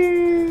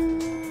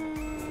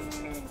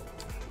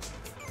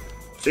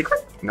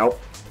 Secret? Nope.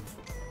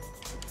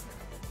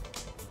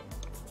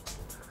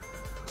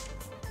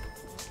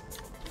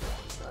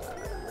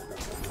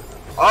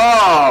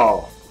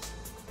 Oh!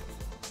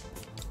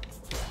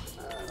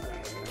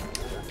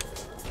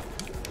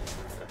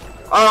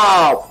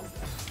 Oh!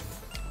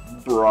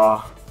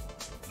 Bruh.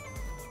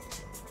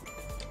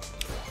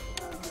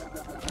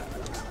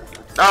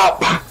 Oh!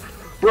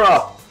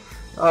 Bruh!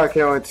 Oh, I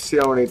can't wait to see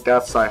how many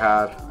deaths I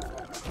had.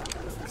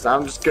 Cause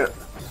I'm just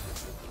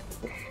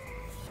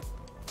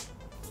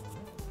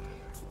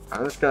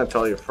gonna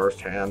tell you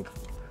firsthand.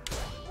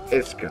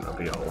 It's gonna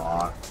be a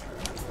lot.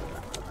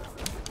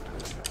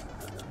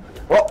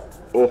 Oh!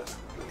 Oh!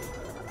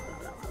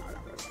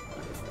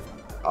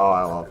 Oh,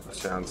 I love the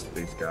sounds of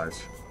these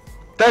guys.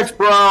 Thanks,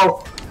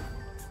 bro!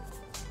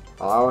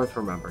 I'll always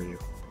remember you.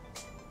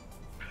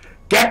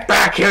 Get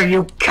back here,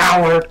 you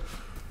coward!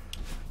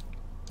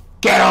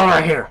 Get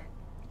over here!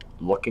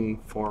 looking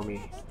for me.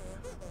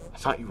 I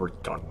thought you were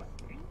done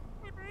with me.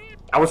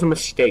 That was a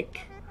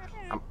mistake.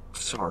 I'm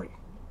sorry.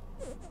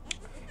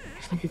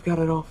 You think you've got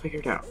it all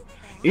figured out?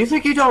 You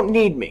think you don't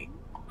need me?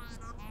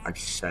 I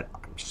said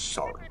I'm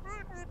sorry.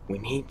 We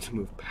need to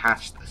move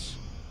past this.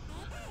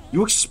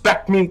 You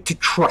expect me to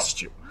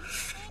trust you.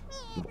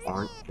 You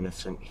aren't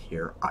innocent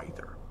here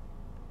either.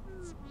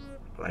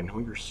 But I know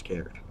you're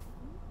scared.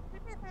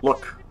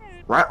 Look,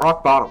 we're at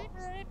rock bottom.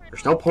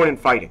 There's no point in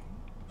fighting.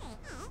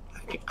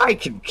 I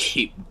can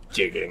keep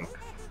digging.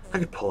 I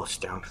could pull us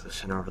down to the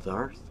center of the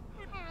earth.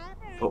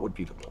 What would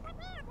be the point?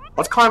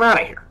 Let's climb out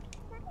of here.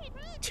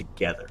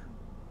 Together.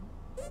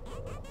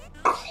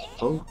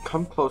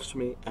 Come close to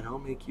me and I'll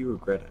make you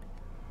regret it.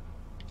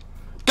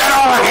 Get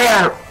over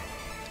here!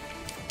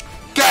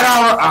 Get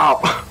over... Oh.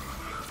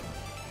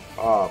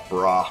 Oh,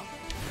 bruh.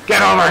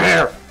 Get over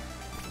here!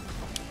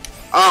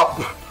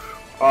 Oh.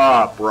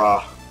 Oh,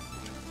 bruh.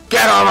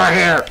 Get over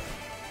here!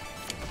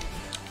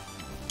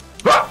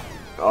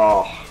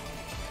 Oh.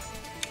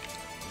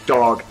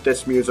 Dog,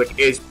 this music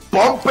is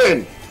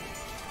bumping!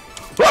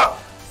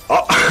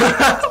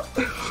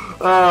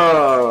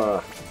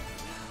 Oh.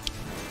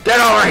 Get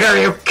over here,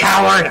 you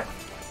coward!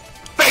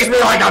 Face me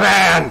like a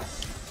man!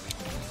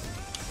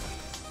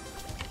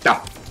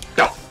 No,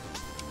 no.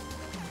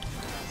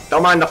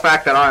 Don't mind the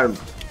fact that I'm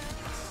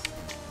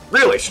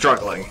really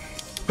struggling.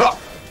 Huh.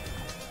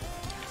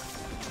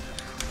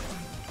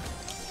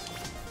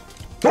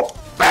 Oh,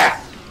 bah.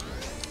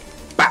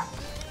 Bah.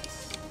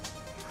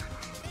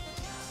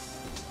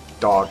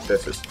 Dog,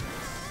 this is...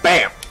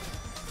 Bam!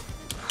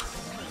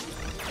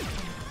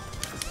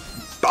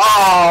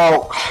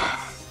 Oh!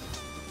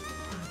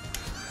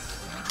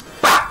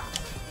 Bah!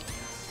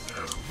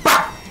 Bah!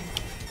 Bah!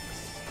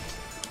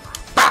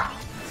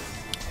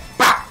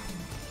 Bah!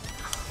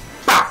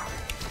 Bah!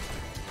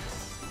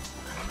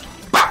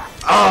 Bah!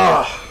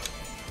 Oh!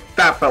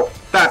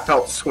 That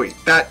felt sweet.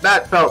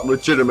 That felt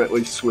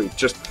legitimately sweet.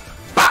 Just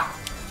bah!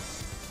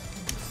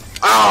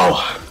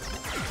 Oh!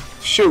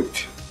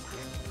 Shoot!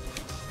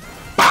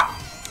 Bah!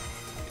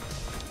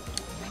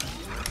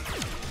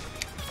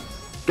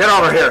 Get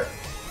over here!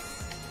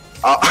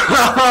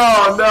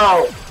 Oh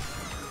no!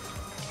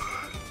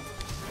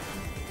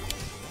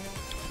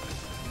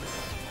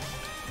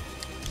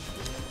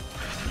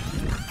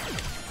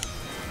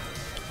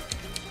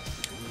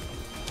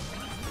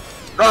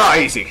 Ah,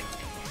 easy.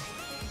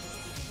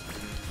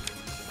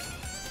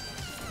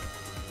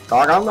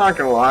 Dog, I'm not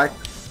gonna lie.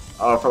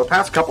 For the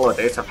past couple of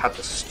days, I've had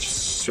this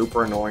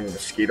super annoying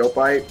mosquito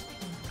bite.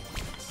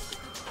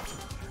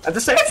 And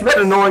to say it's been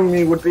annoying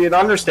me would be an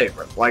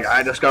understatement. Like,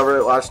 I discovered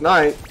it last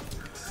night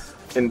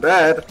in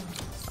bed.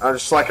 I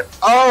was just like,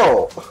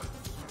 oh!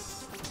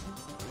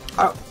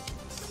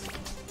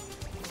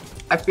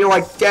 I feel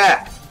like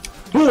death.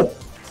 Ooh.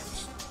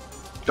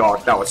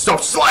 Dog, that was so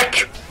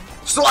slick!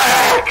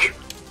 Slick!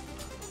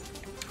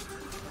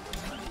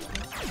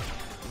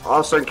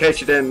 Also, in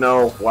case you didn't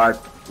know why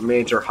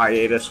major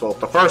hiatus, well,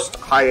 the first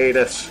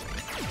hiatus,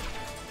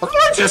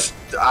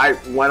 I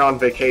went on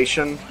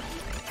vacation.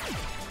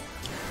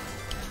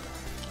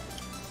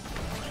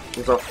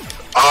 It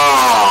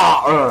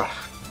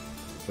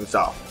was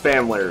a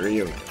family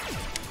reunion.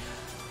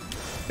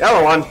 The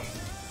other one,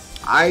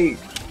 I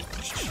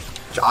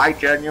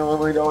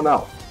genuinely don't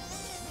know.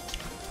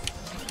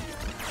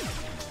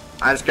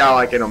 I just got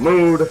like in a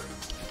mood.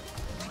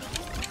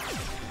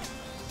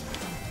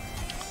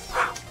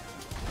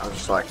 I was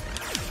just like,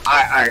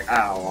 I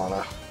don't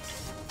wanna.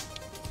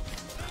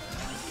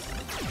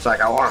 It's like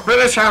I wanna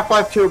finish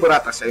Half-Life 2, but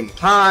at the same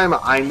time,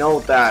 I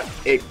know that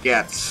it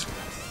gets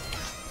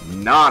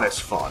not as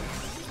fun.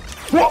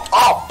 Whoa,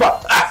 oh,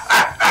 but,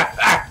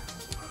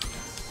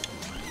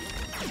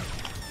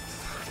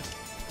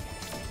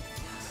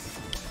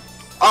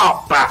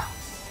 Oh, bah.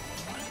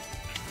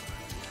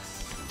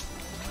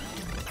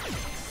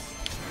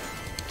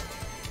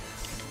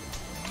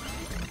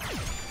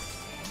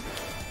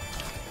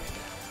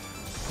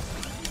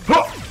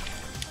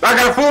 Not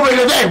gonna fool me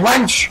today,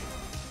 wench!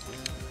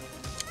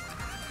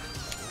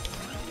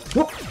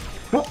 Whoop,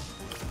 whoop.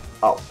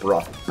 Oh,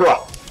 bruh,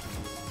 bruh.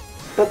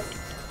 Whoop.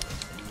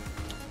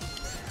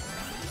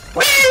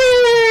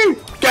 Whee!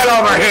 Get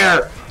over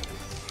here!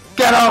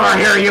 Get over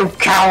here, you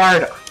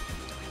coward!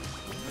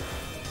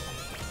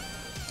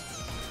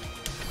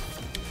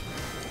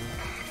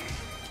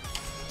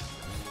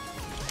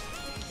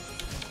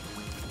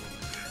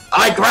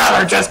 I'd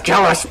rather just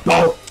kill us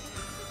both!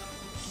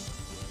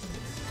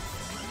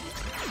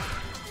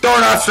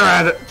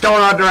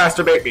 Don't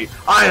underestimate me.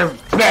 I am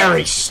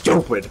very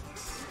stupid.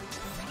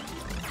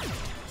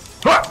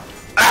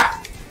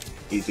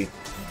 Easy.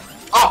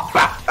 Oh,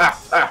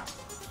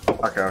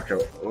 Okay.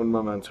 One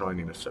memento I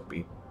need a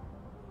sippy.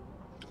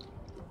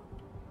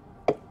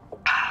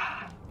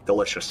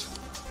 Delicious.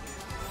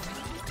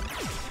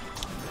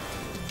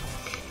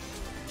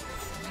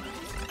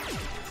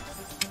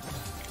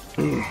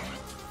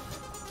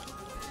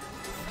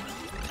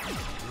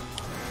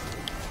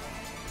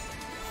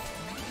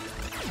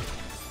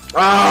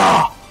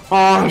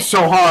 Oh, it's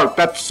so hard.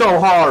 That's so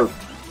hard.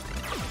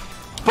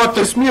 but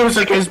this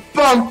music is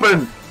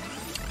bumping.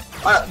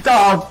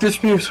 Dog,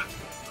 this music,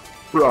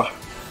 bruh.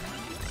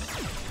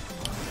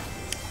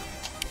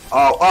 Oh,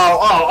 oh,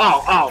 oh,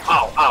 oh, oh,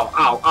 oh, oh,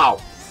 oh,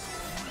 oh.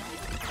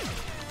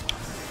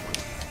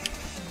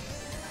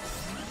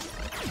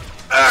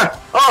 Oh,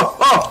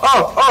 oh,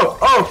 oh, oh,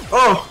 oh,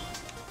 oh.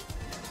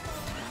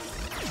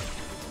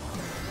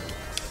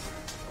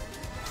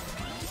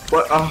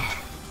 What?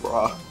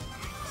 Bruh.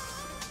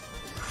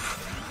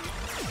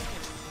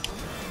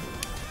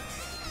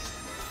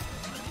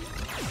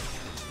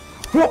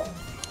 Whoa!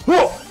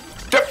 Whoa!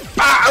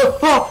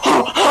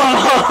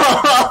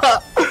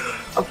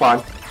 I'm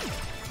fine.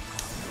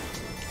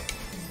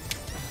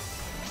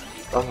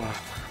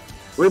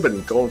 We've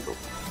been going for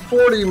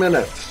 40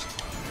 minutes.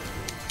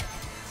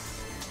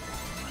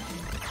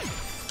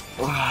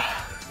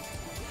 I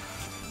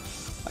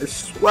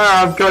swear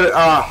I'm gonna.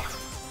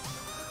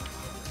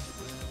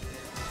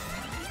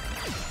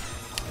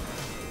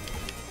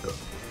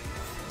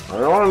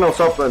 I want to know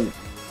something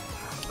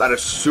that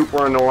is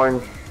super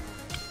annoying.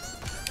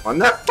 When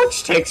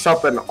Netflix takes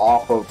something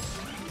off of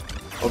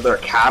their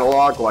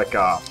catalog, like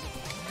the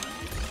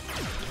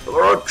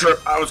road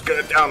trip, I was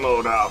gonna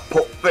download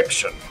Pulp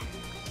Fiction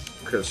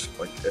because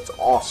like it's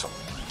awesome.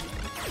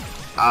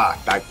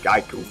 That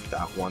guy goofed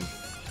that one.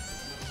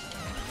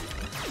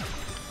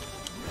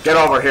 Get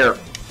over here.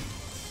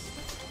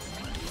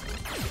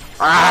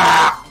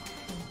 Ah!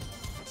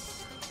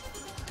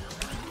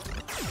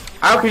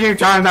 How can you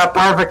time that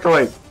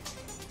perfectly?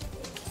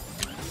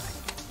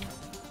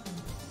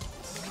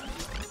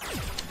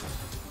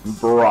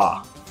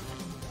 Bruh.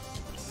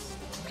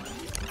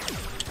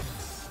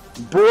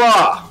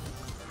 Bruh.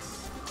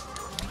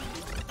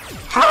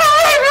 How did I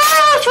do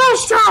this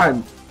first time?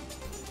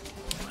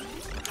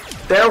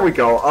 There we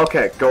go.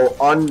 Okay, go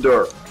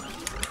under.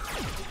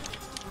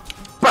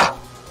 Bruh.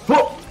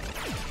 Whoa.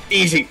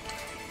 Easy.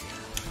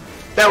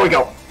 There we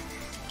go.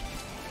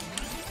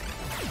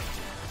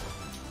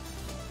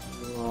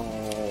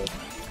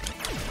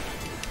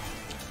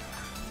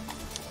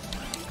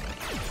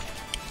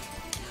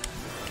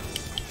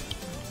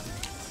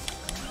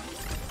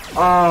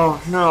 Oh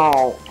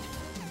no.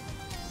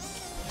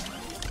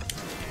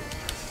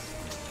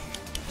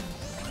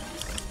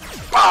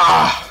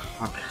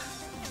 Okay.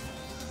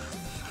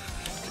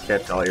 I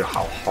can't tell you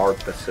how hard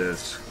this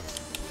is.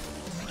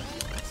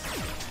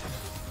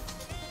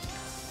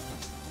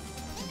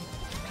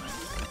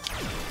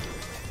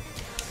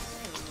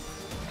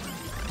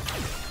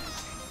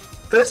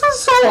 This is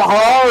so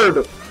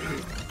hard.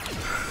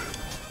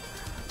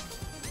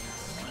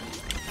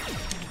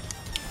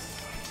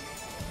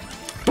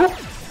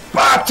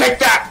 Take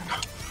that!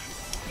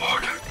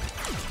 Okay.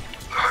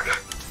 Okay.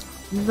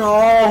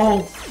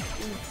 No!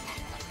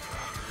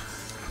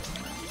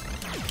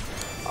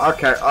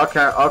 Okay,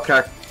 okay,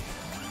 okay.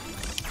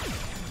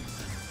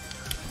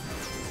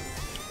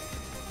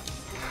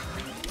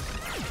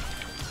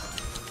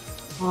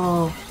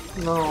 Oh,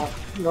 no,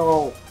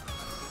 no.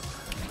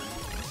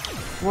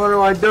 What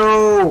do I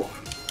do?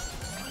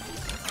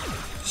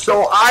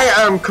 So I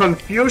am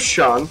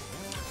Confucian.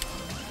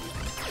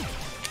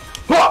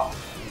 Huh!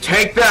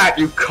 Take that,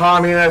 you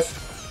communist!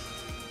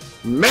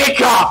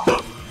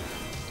 Makeup!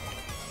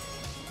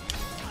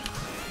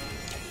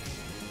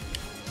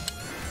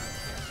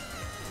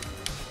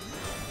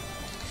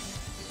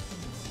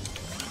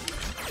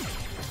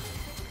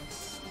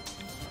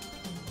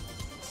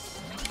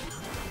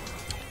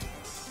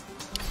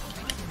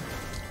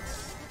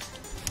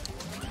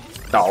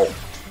 No.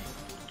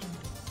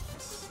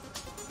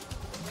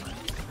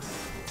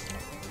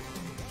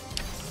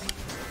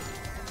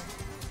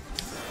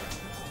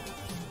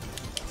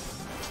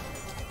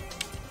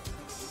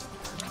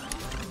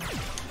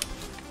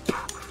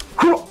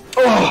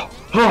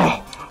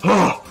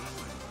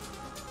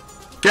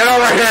 Get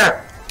over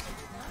here!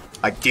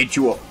 I did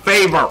you a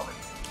favor.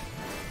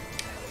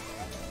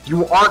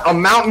 You aren't a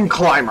mountain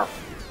climber.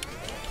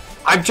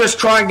 I'm just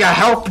trying to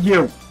help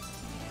you.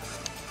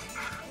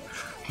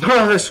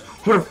 None of this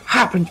would have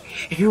happened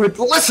if you had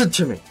listened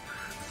to me.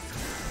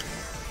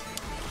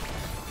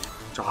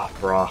 Oh,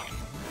 bruh.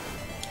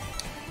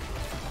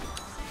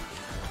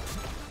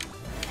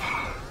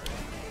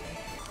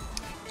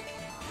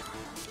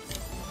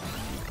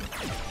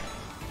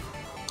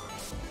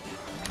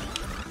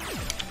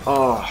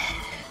 Oh.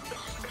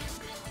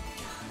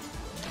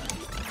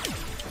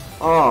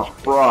 Oh,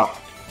 bruh.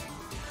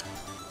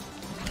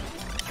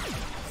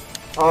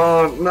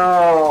 Oh,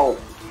 no.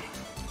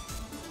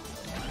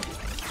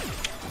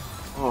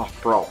 Oh,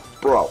 bro.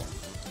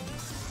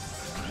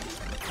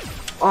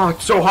 Oh,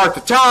 it's so hard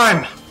to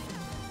time.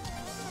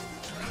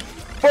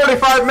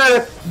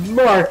 45-minute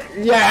mark.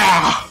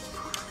 Yeah.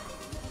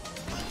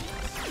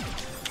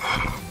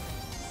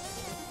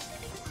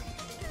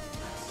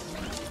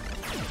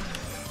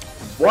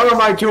 What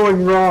am I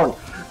doing wrong?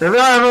 If I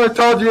haven't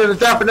told you the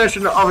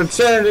definition of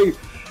insanity,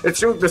 it's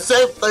doing the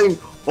same thing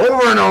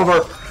over and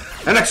over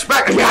and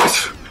expecting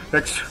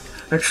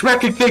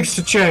things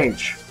to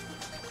change.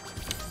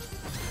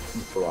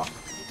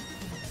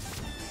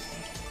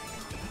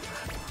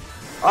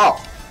 Oh,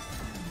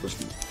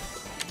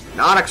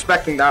 Not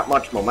expecting that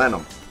much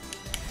momentum.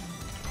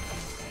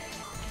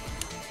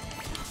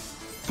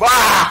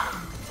 Ah!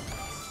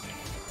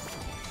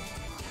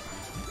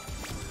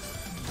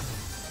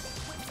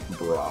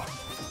 Bruh.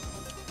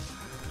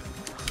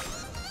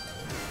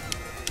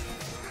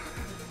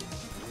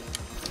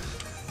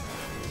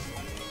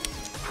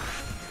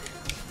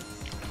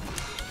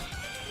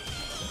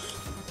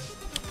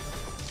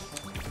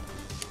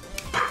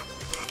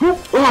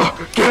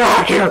 Oh, get out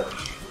of here!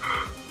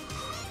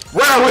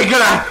 Where are we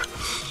gonna?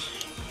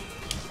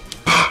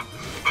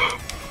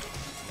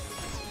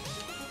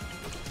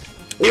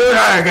 You and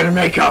I are gonna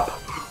make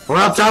up, or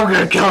else I'm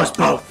gonna kill us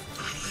both.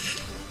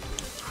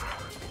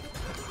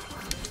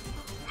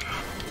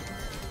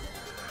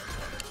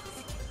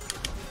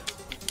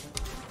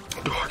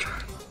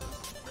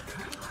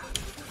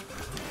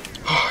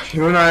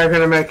 You and I are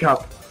gonna make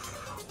up,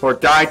 or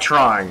die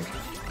trying.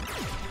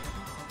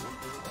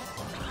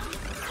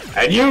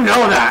 And you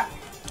know that!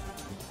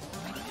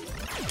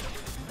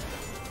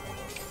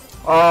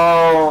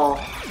 Oh,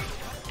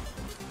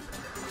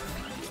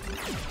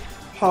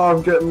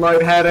 I'm getting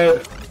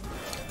lightheaded.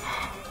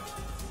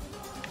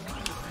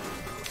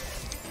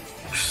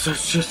 This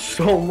is just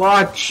so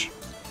much.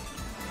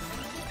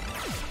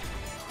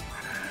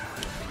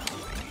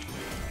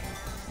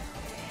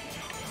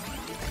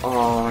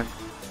 Oh, I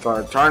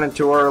started turning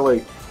too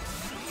early.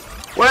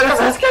 When is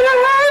this gonna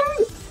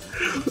end?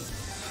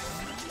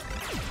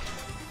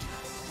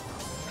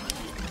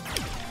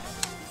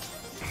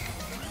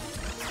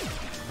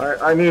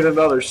 I need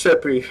another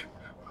sippy.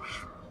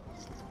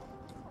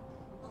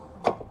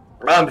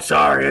 I'm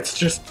sorry, it's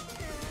just...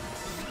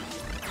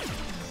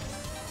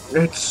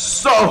 It's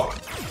so...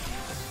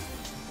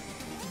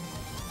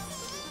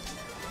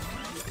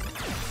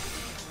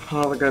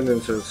 Oh, the good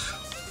news is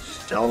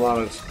still not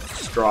as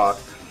strong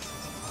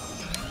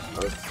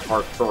as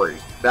part 3.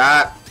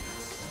 That...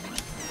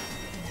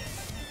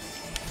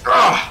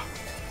 Ugh!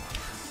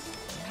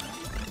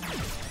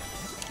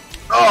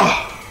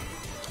 Ugh!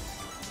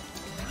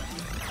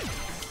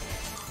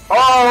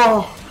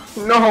 Oh,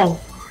 no,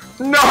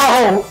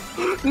 no,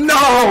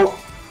 no.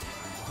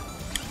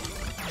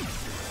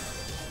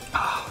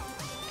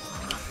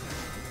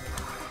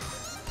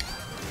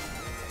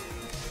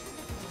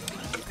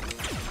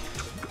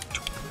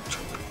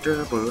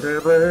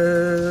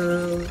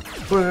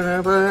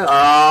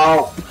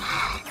 Oh,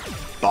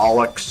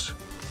 bollocks.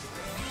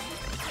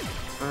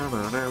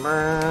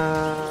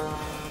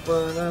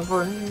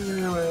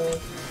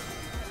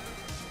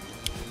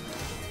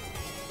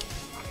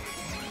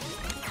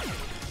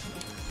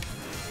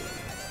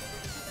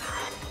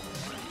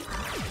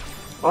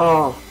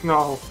 Oh,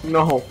 no,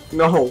 no,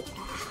 no.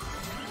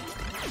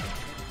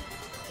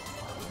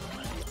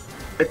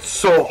 It's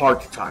so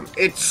hard to time.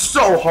 It's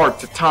so hard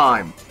to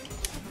time.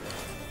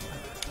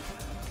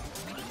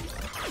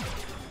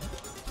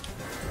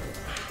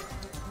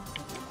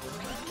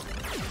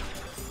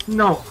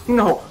 No,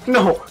 no,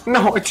 no,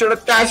 no, I should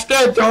have dashed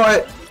into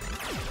it.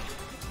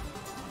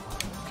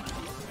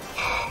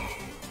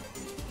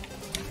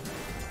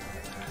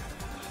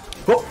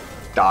 Oh,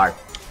 die.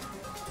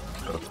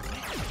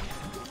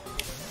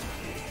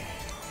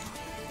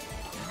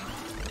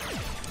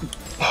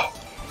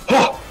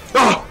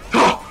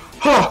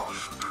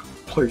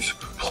 Please,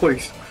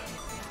 please,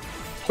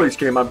 please,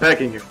 game, I'm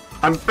begging you.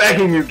 I'm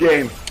begging you,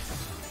 game.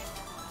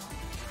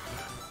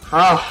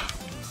 Ah.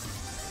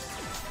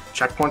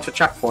 Checkpoint's a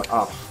checkpoint.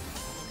 Oh.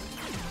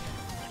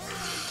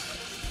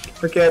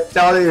 I can't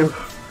tell you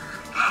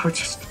how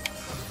just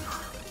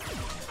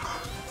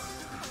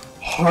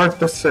hard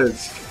this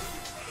is.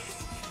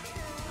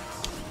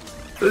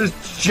 This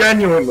is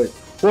genuinely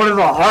one of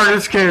the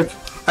hardest games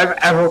I've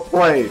ever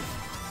played.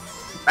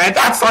 And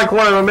that's like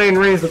one of the main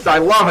reasons I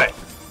love it.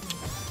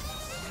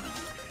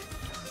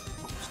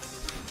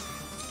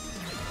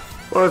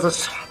 What is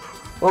this?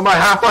 Well, my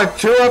Half-Life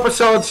 2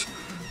 episodes,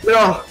 you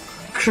know,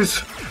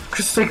 cause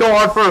they go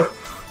on for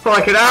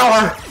like an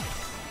hour.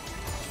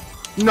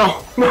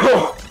 No,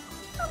 no.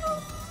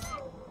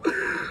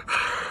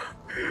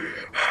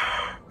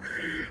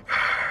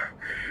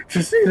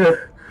 Just need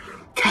to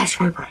catch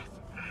my breath.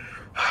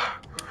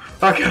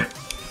 Okay.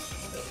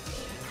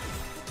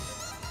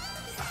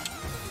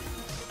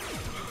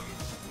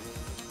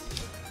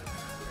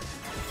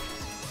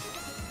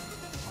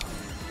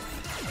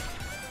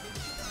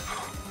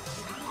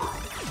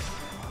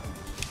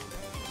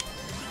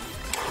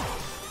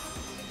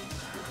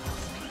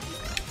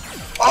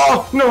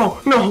 Oh, no,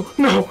 no,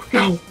 no,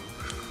 no.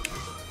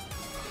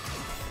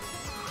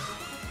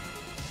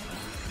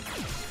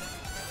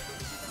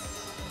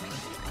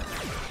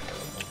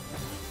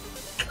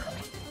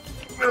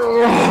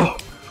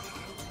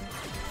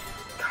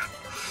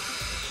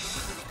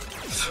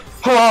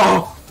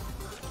 Oh.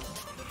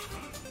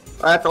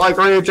 I have to like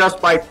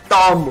readjust my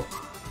thumb.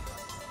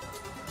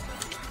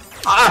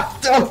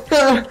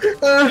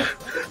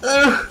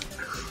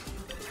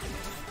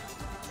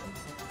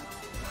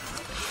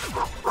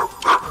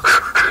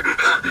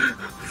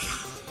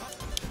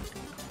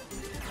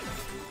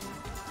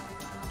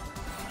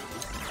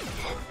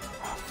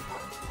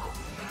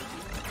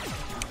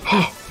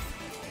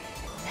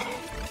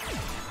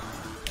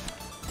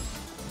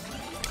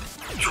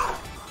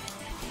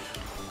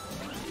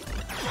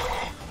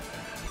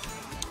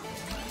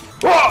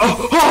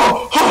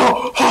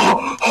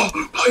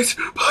 Please,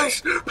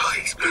 please,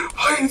 please,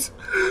 please,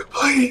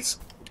 please.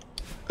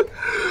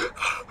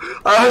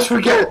 I always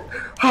forget.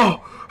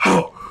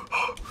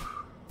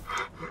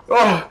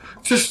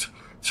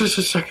 Just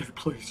a second,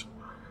 please.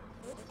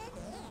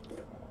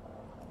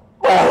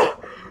 Oh,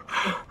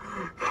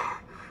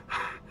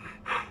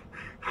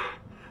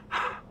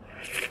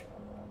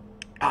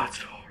 it's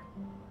hard.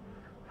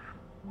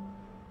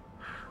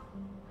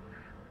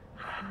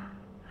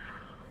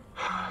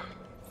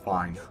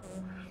 Fine.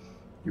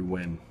 You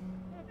win.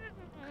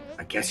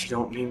 I guess you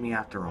don't need me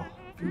after all.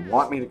 If you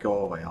want me to go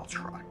away, I'll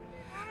try.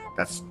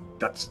 That's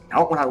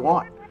not what I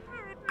want.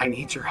 I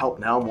need your help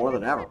now more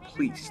than ever.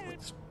 Please,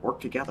 let's work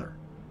together.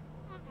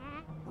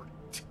 Work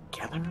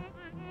together?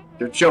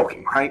 You're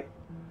joking, right?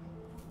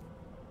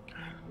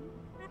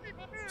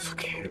 It's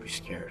okay to be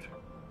scared.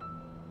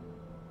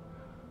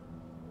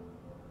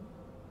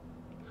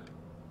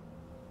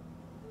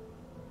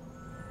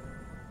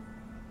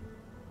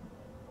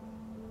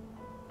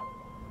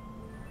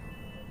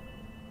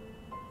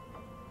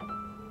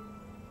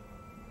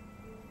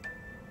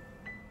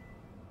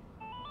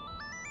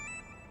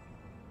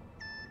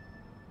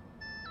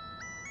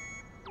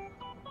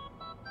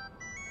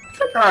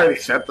 I think I already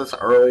said this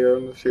earlier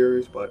in the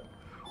series, but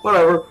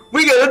whatever.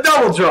 We get a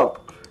double jump!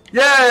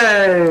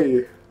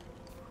 Yay!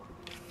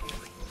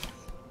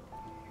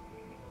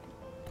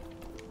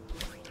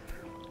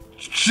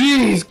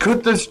 Jeez,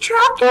 could this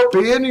chapter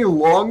be any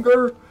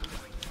longer?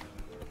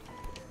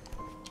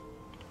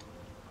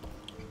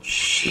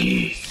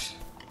 Jeez.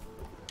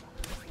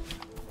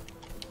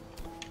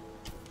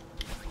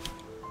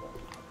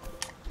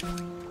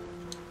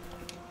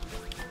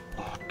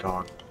 Oh,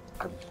 dog.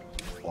 I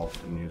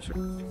love the music.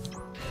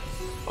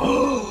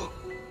 Oh!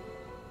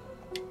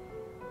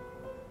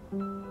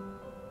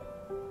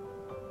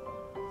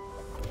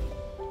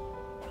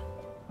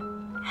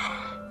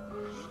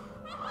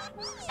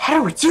 How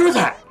do we do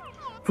that?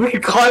 If we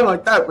could climb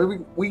like that,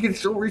 maybe we can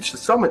still reach the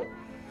summit.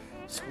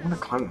 So I want to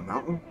climb the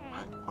mountain?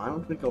 Why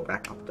don't we go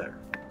back up there?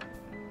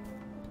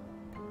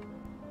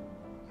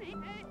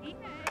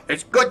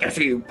 It's good to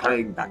see you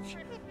playing Dutch.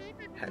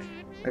 Hey,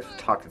 thanks for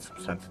talking some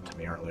sense into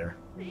me earlier.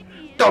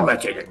 Don't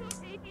mention it.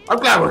 I'm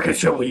glad we can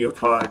show you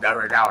for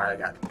every now and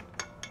again.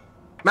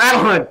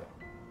 Madeline!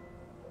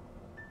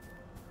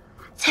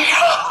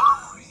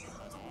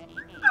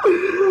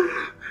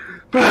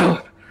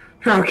 Madeline,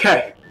 you're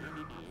okay.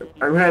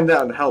 I ran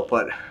down to help,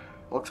 but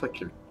looks like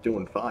you're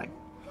doing fine.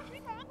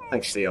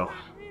 Thanks, Theo.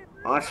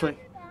 Honestly,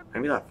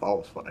 maybe that fall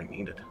was what I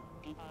needed.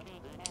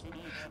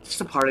 Just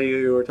the part of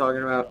you were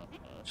talking about.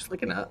 Just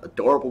like an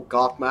adorable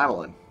goth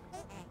Madeline.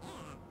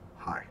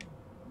 Hi.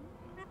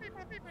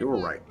 You were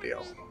right,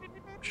 Theo.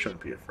 I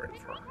shouldn't be afraid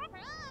of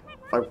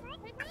her.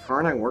 If her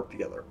and I work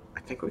together,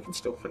 I think we can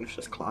still finish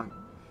this climb.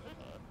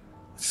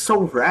 It's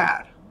so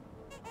rad.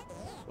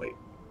 Wait,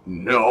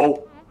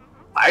 no.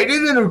 I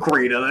didn't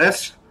agree to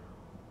this.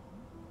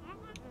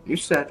 You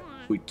said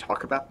we'd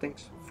talk about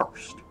things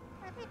first.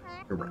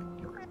 You're right,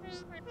 you're right.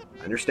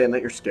 I understand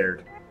that you're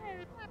scared.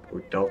 But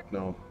we both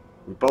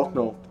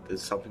know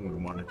this is something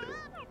we want to do.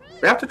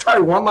 We have to try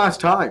one last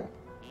time.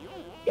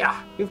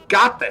 Yeah, you've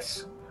got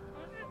this.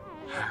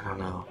 I don't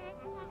know.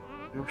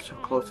 We were so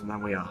close and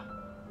then we,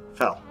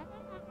 fell.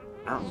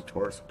 Mountain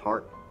tore us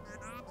apart.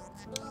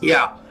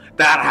 Yeah,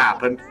 that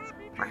happened.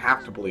 I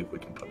have to believe we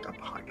can put that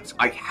behind us.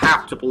 I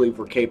have to believe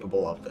we're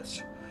capable of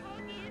this.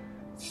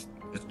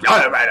 It's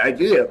not a bad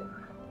idea.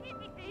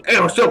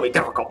 It'll still be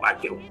difficult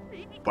like you.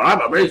 But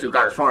I'm amazed you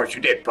got as far as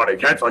you did, putting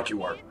heads like you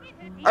were.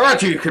 I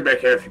bet you can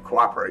make it if you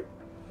cooperate.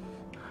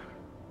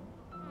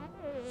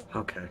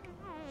 Okay.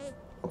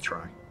 I'll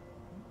try.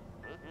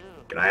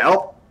 Can I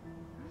help?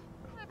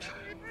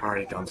 You've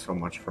already done so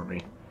much for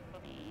me.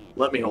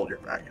 Let me hold your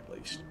bag at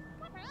least.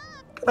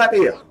 Good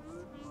idea.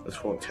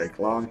 This won't take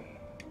long.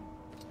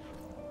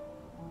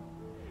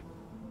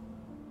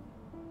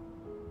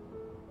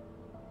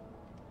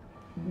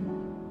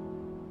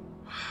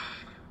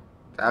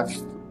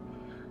 That's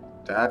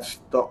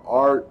the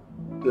art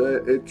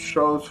that it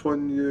shows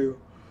when you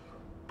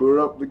boot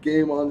up the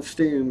game on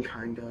Steam,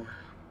 kinda.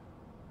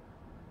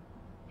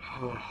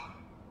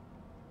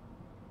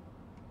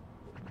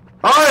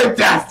 Alright,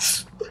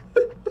 that's...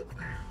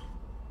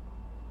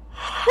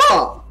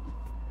 Huh.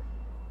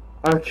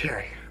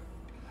 Okay.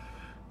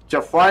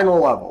 The final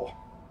level.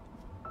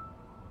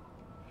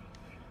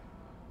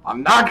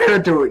 I'm not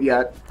gonna do it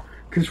yet,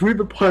 because we've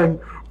been playing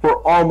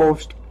for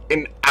almost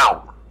an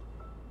hour.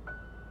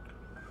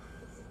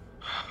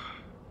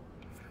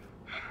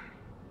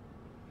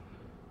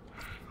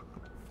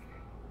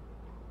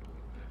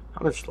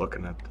 I'm just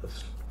looking at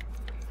this.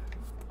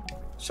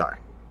 Sorry.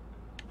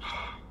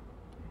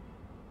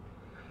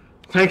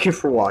 Thank you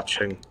for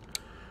watching.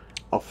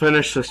 I'll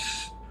finish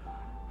this.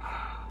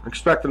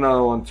 Expect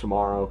another one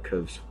tomorrow,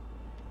 cause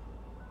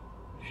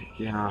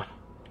yeah.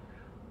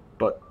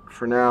 But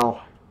for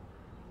now,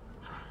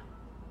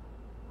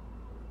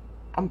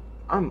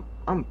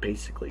 I'm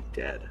basically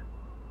dead.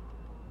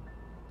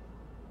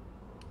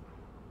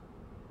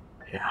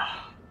 Yeah.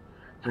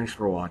 Thanks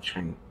for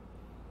watching.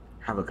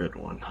 Have a good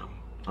one.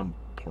 I'm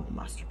Portal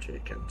Master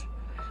Jake, and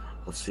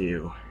I'll see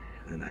you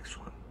in the next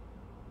one.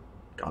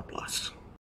 God bless.